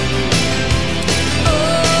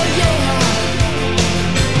 Oh yeah.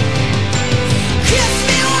 Kiss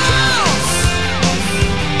me once,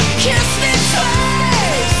 kiss me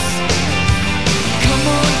twice. Come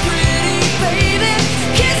on, pretty baby,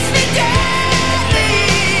 kiss me deadly.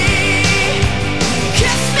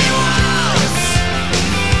 Kiss me once,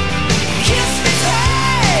 kiss me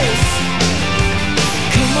twice.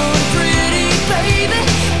 Come on, pretty baby,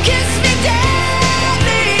 kiss me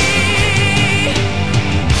deadly.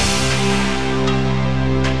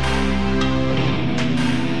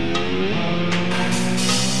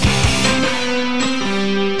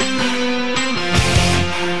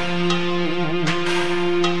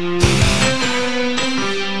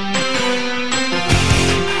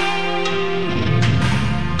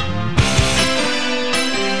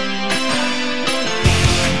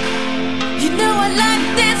 You know I like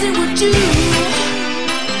dancing with you,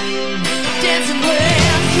 dancing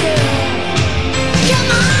with you. Come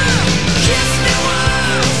on, kiss me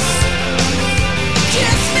once,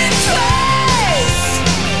 kiss me twice.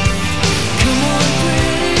 Come on,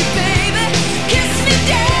 pretty baby, kiss me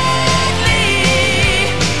deadly.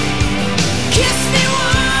 Kiss me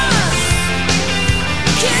once,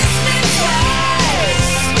 kiss me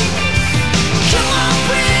twice. Come on,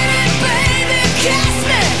 pretty baby, kiss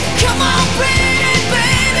me. Come on, pretty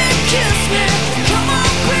baby, kiss me.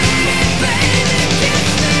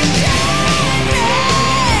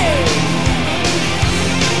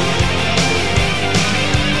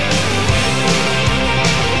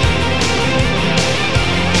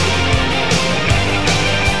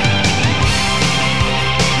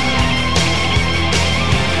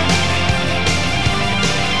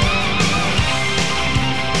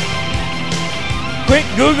 Quit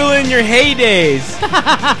Googling your heydays.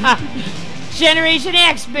 Generation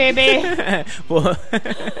X, baby. Well,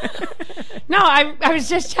 No, I was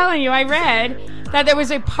just telling you, I read that there was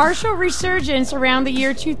a partial resurgence around the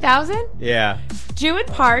year 2000. yeah. Due in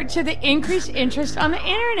part to the increased interest on the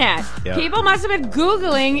internet. Yep. People must have been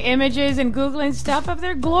Googling images and Googling stuff of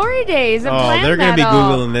their glory days of Oh, glam they're going to be metal.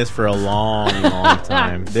 Googling this for a long, long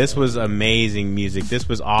time. This was amazing music. This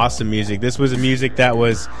was awesome music. This was a music that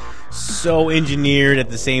was so engineered at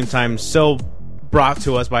the same time, so brought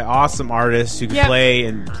to us by awesome artists who could Yep. play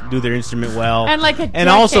and do their instrument well. And like a and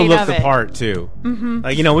also decade look of the it. part, too. Mm-hmm.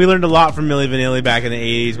 Like, we learned a lot from Milli Vanilli back in the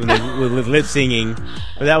 80s when they with lip singing.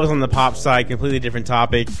 But that was on the pop side, completely different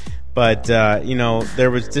topic. But, there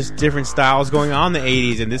was just different styles going on in the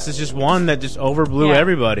 80s, and this is just one that just overblew Yeah.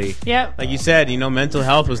 everybody. Yep. Like you said, Mental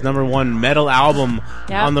Health was #1 metal album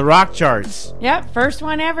Yep. on the rock charts. Yep, first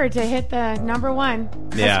one ever to hit the #1.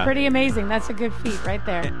 That's Yeah. pretty amazing. That's a good feat right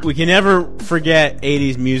there. We can never forget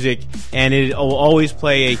 80s music, and it will always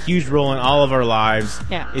play a huge role in all of our lives.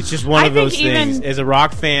 Yeah. It's just one I of those think even- things. As a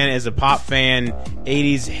rock fan, as a pop fan,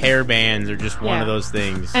 80s hair bands are just one Yeah. of those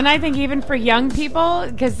things. And I think even for young people,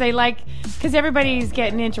 because everybody's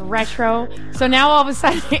getting into retro. So now all of a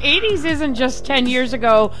sudden, 80s isn't just 10 years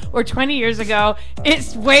ago or 20 years ago.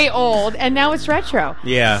 It's way old, and now it's retro.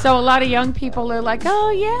 Yeah. So a lot of young people are like,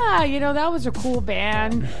 oh, yeah, that was a cool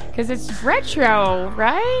band because it's retro,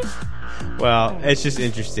 right? Well, it's just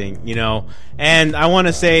interesting, And I want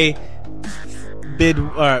to say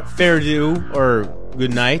fair do or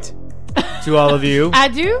good night to all of you.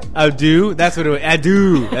 Adieu? Adieu. That's what it was.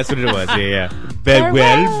 Adieu. That's what it was. Yeah.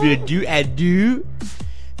 Farewell. Adieu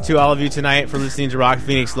to all of you tonight for listening to Rock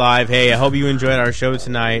Phoenix Live. Hey, I hope you enjoyed our show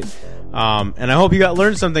tonight. And I hope you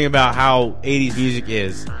learned something about how 80s music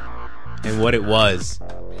is and what it was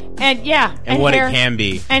And yeah. and what it can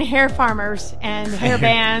be. And hair farmers and hair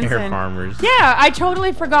bands. Hair and, farmers. Yeah, I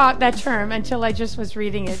totally forgot that term until I just was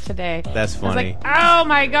reading it today. That's funny. I was like, oh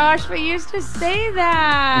my gosh, we used to say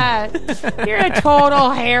that. You're a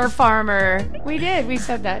total hair farmer. We did. We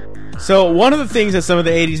said that. So one of the things that some of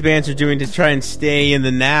the 80s bands are doing to try and stay in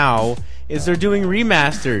the now is they're doing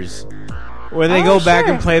remasters where they go back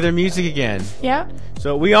sure. and play their music again. Yeah.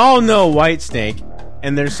 So we all know Whitesnake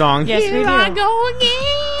and their song Yes, we Here do. I Go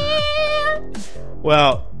Again.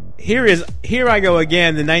 Well, Here I Go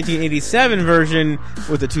Again, the 1987 version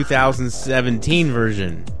with the 2017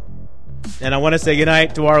 version. And I want to say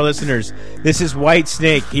goodnight to our listeners. This is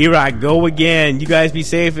Whitesnake. Here I Go Again. You guys be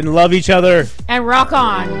safe and love each other. And rock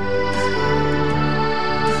on.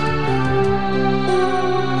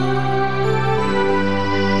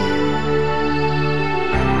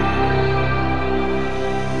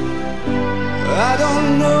 I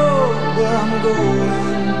don't know where I'm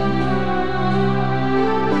going,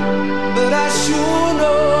 but I sure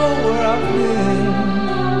know where I've been.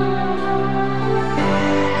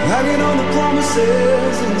 Hanging on the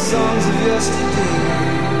promises and songs of yesterday,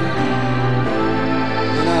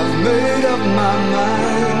 and I've made up my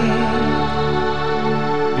mind.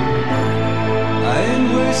 I ain't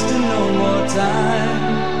wasting no more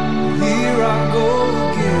time. Here I go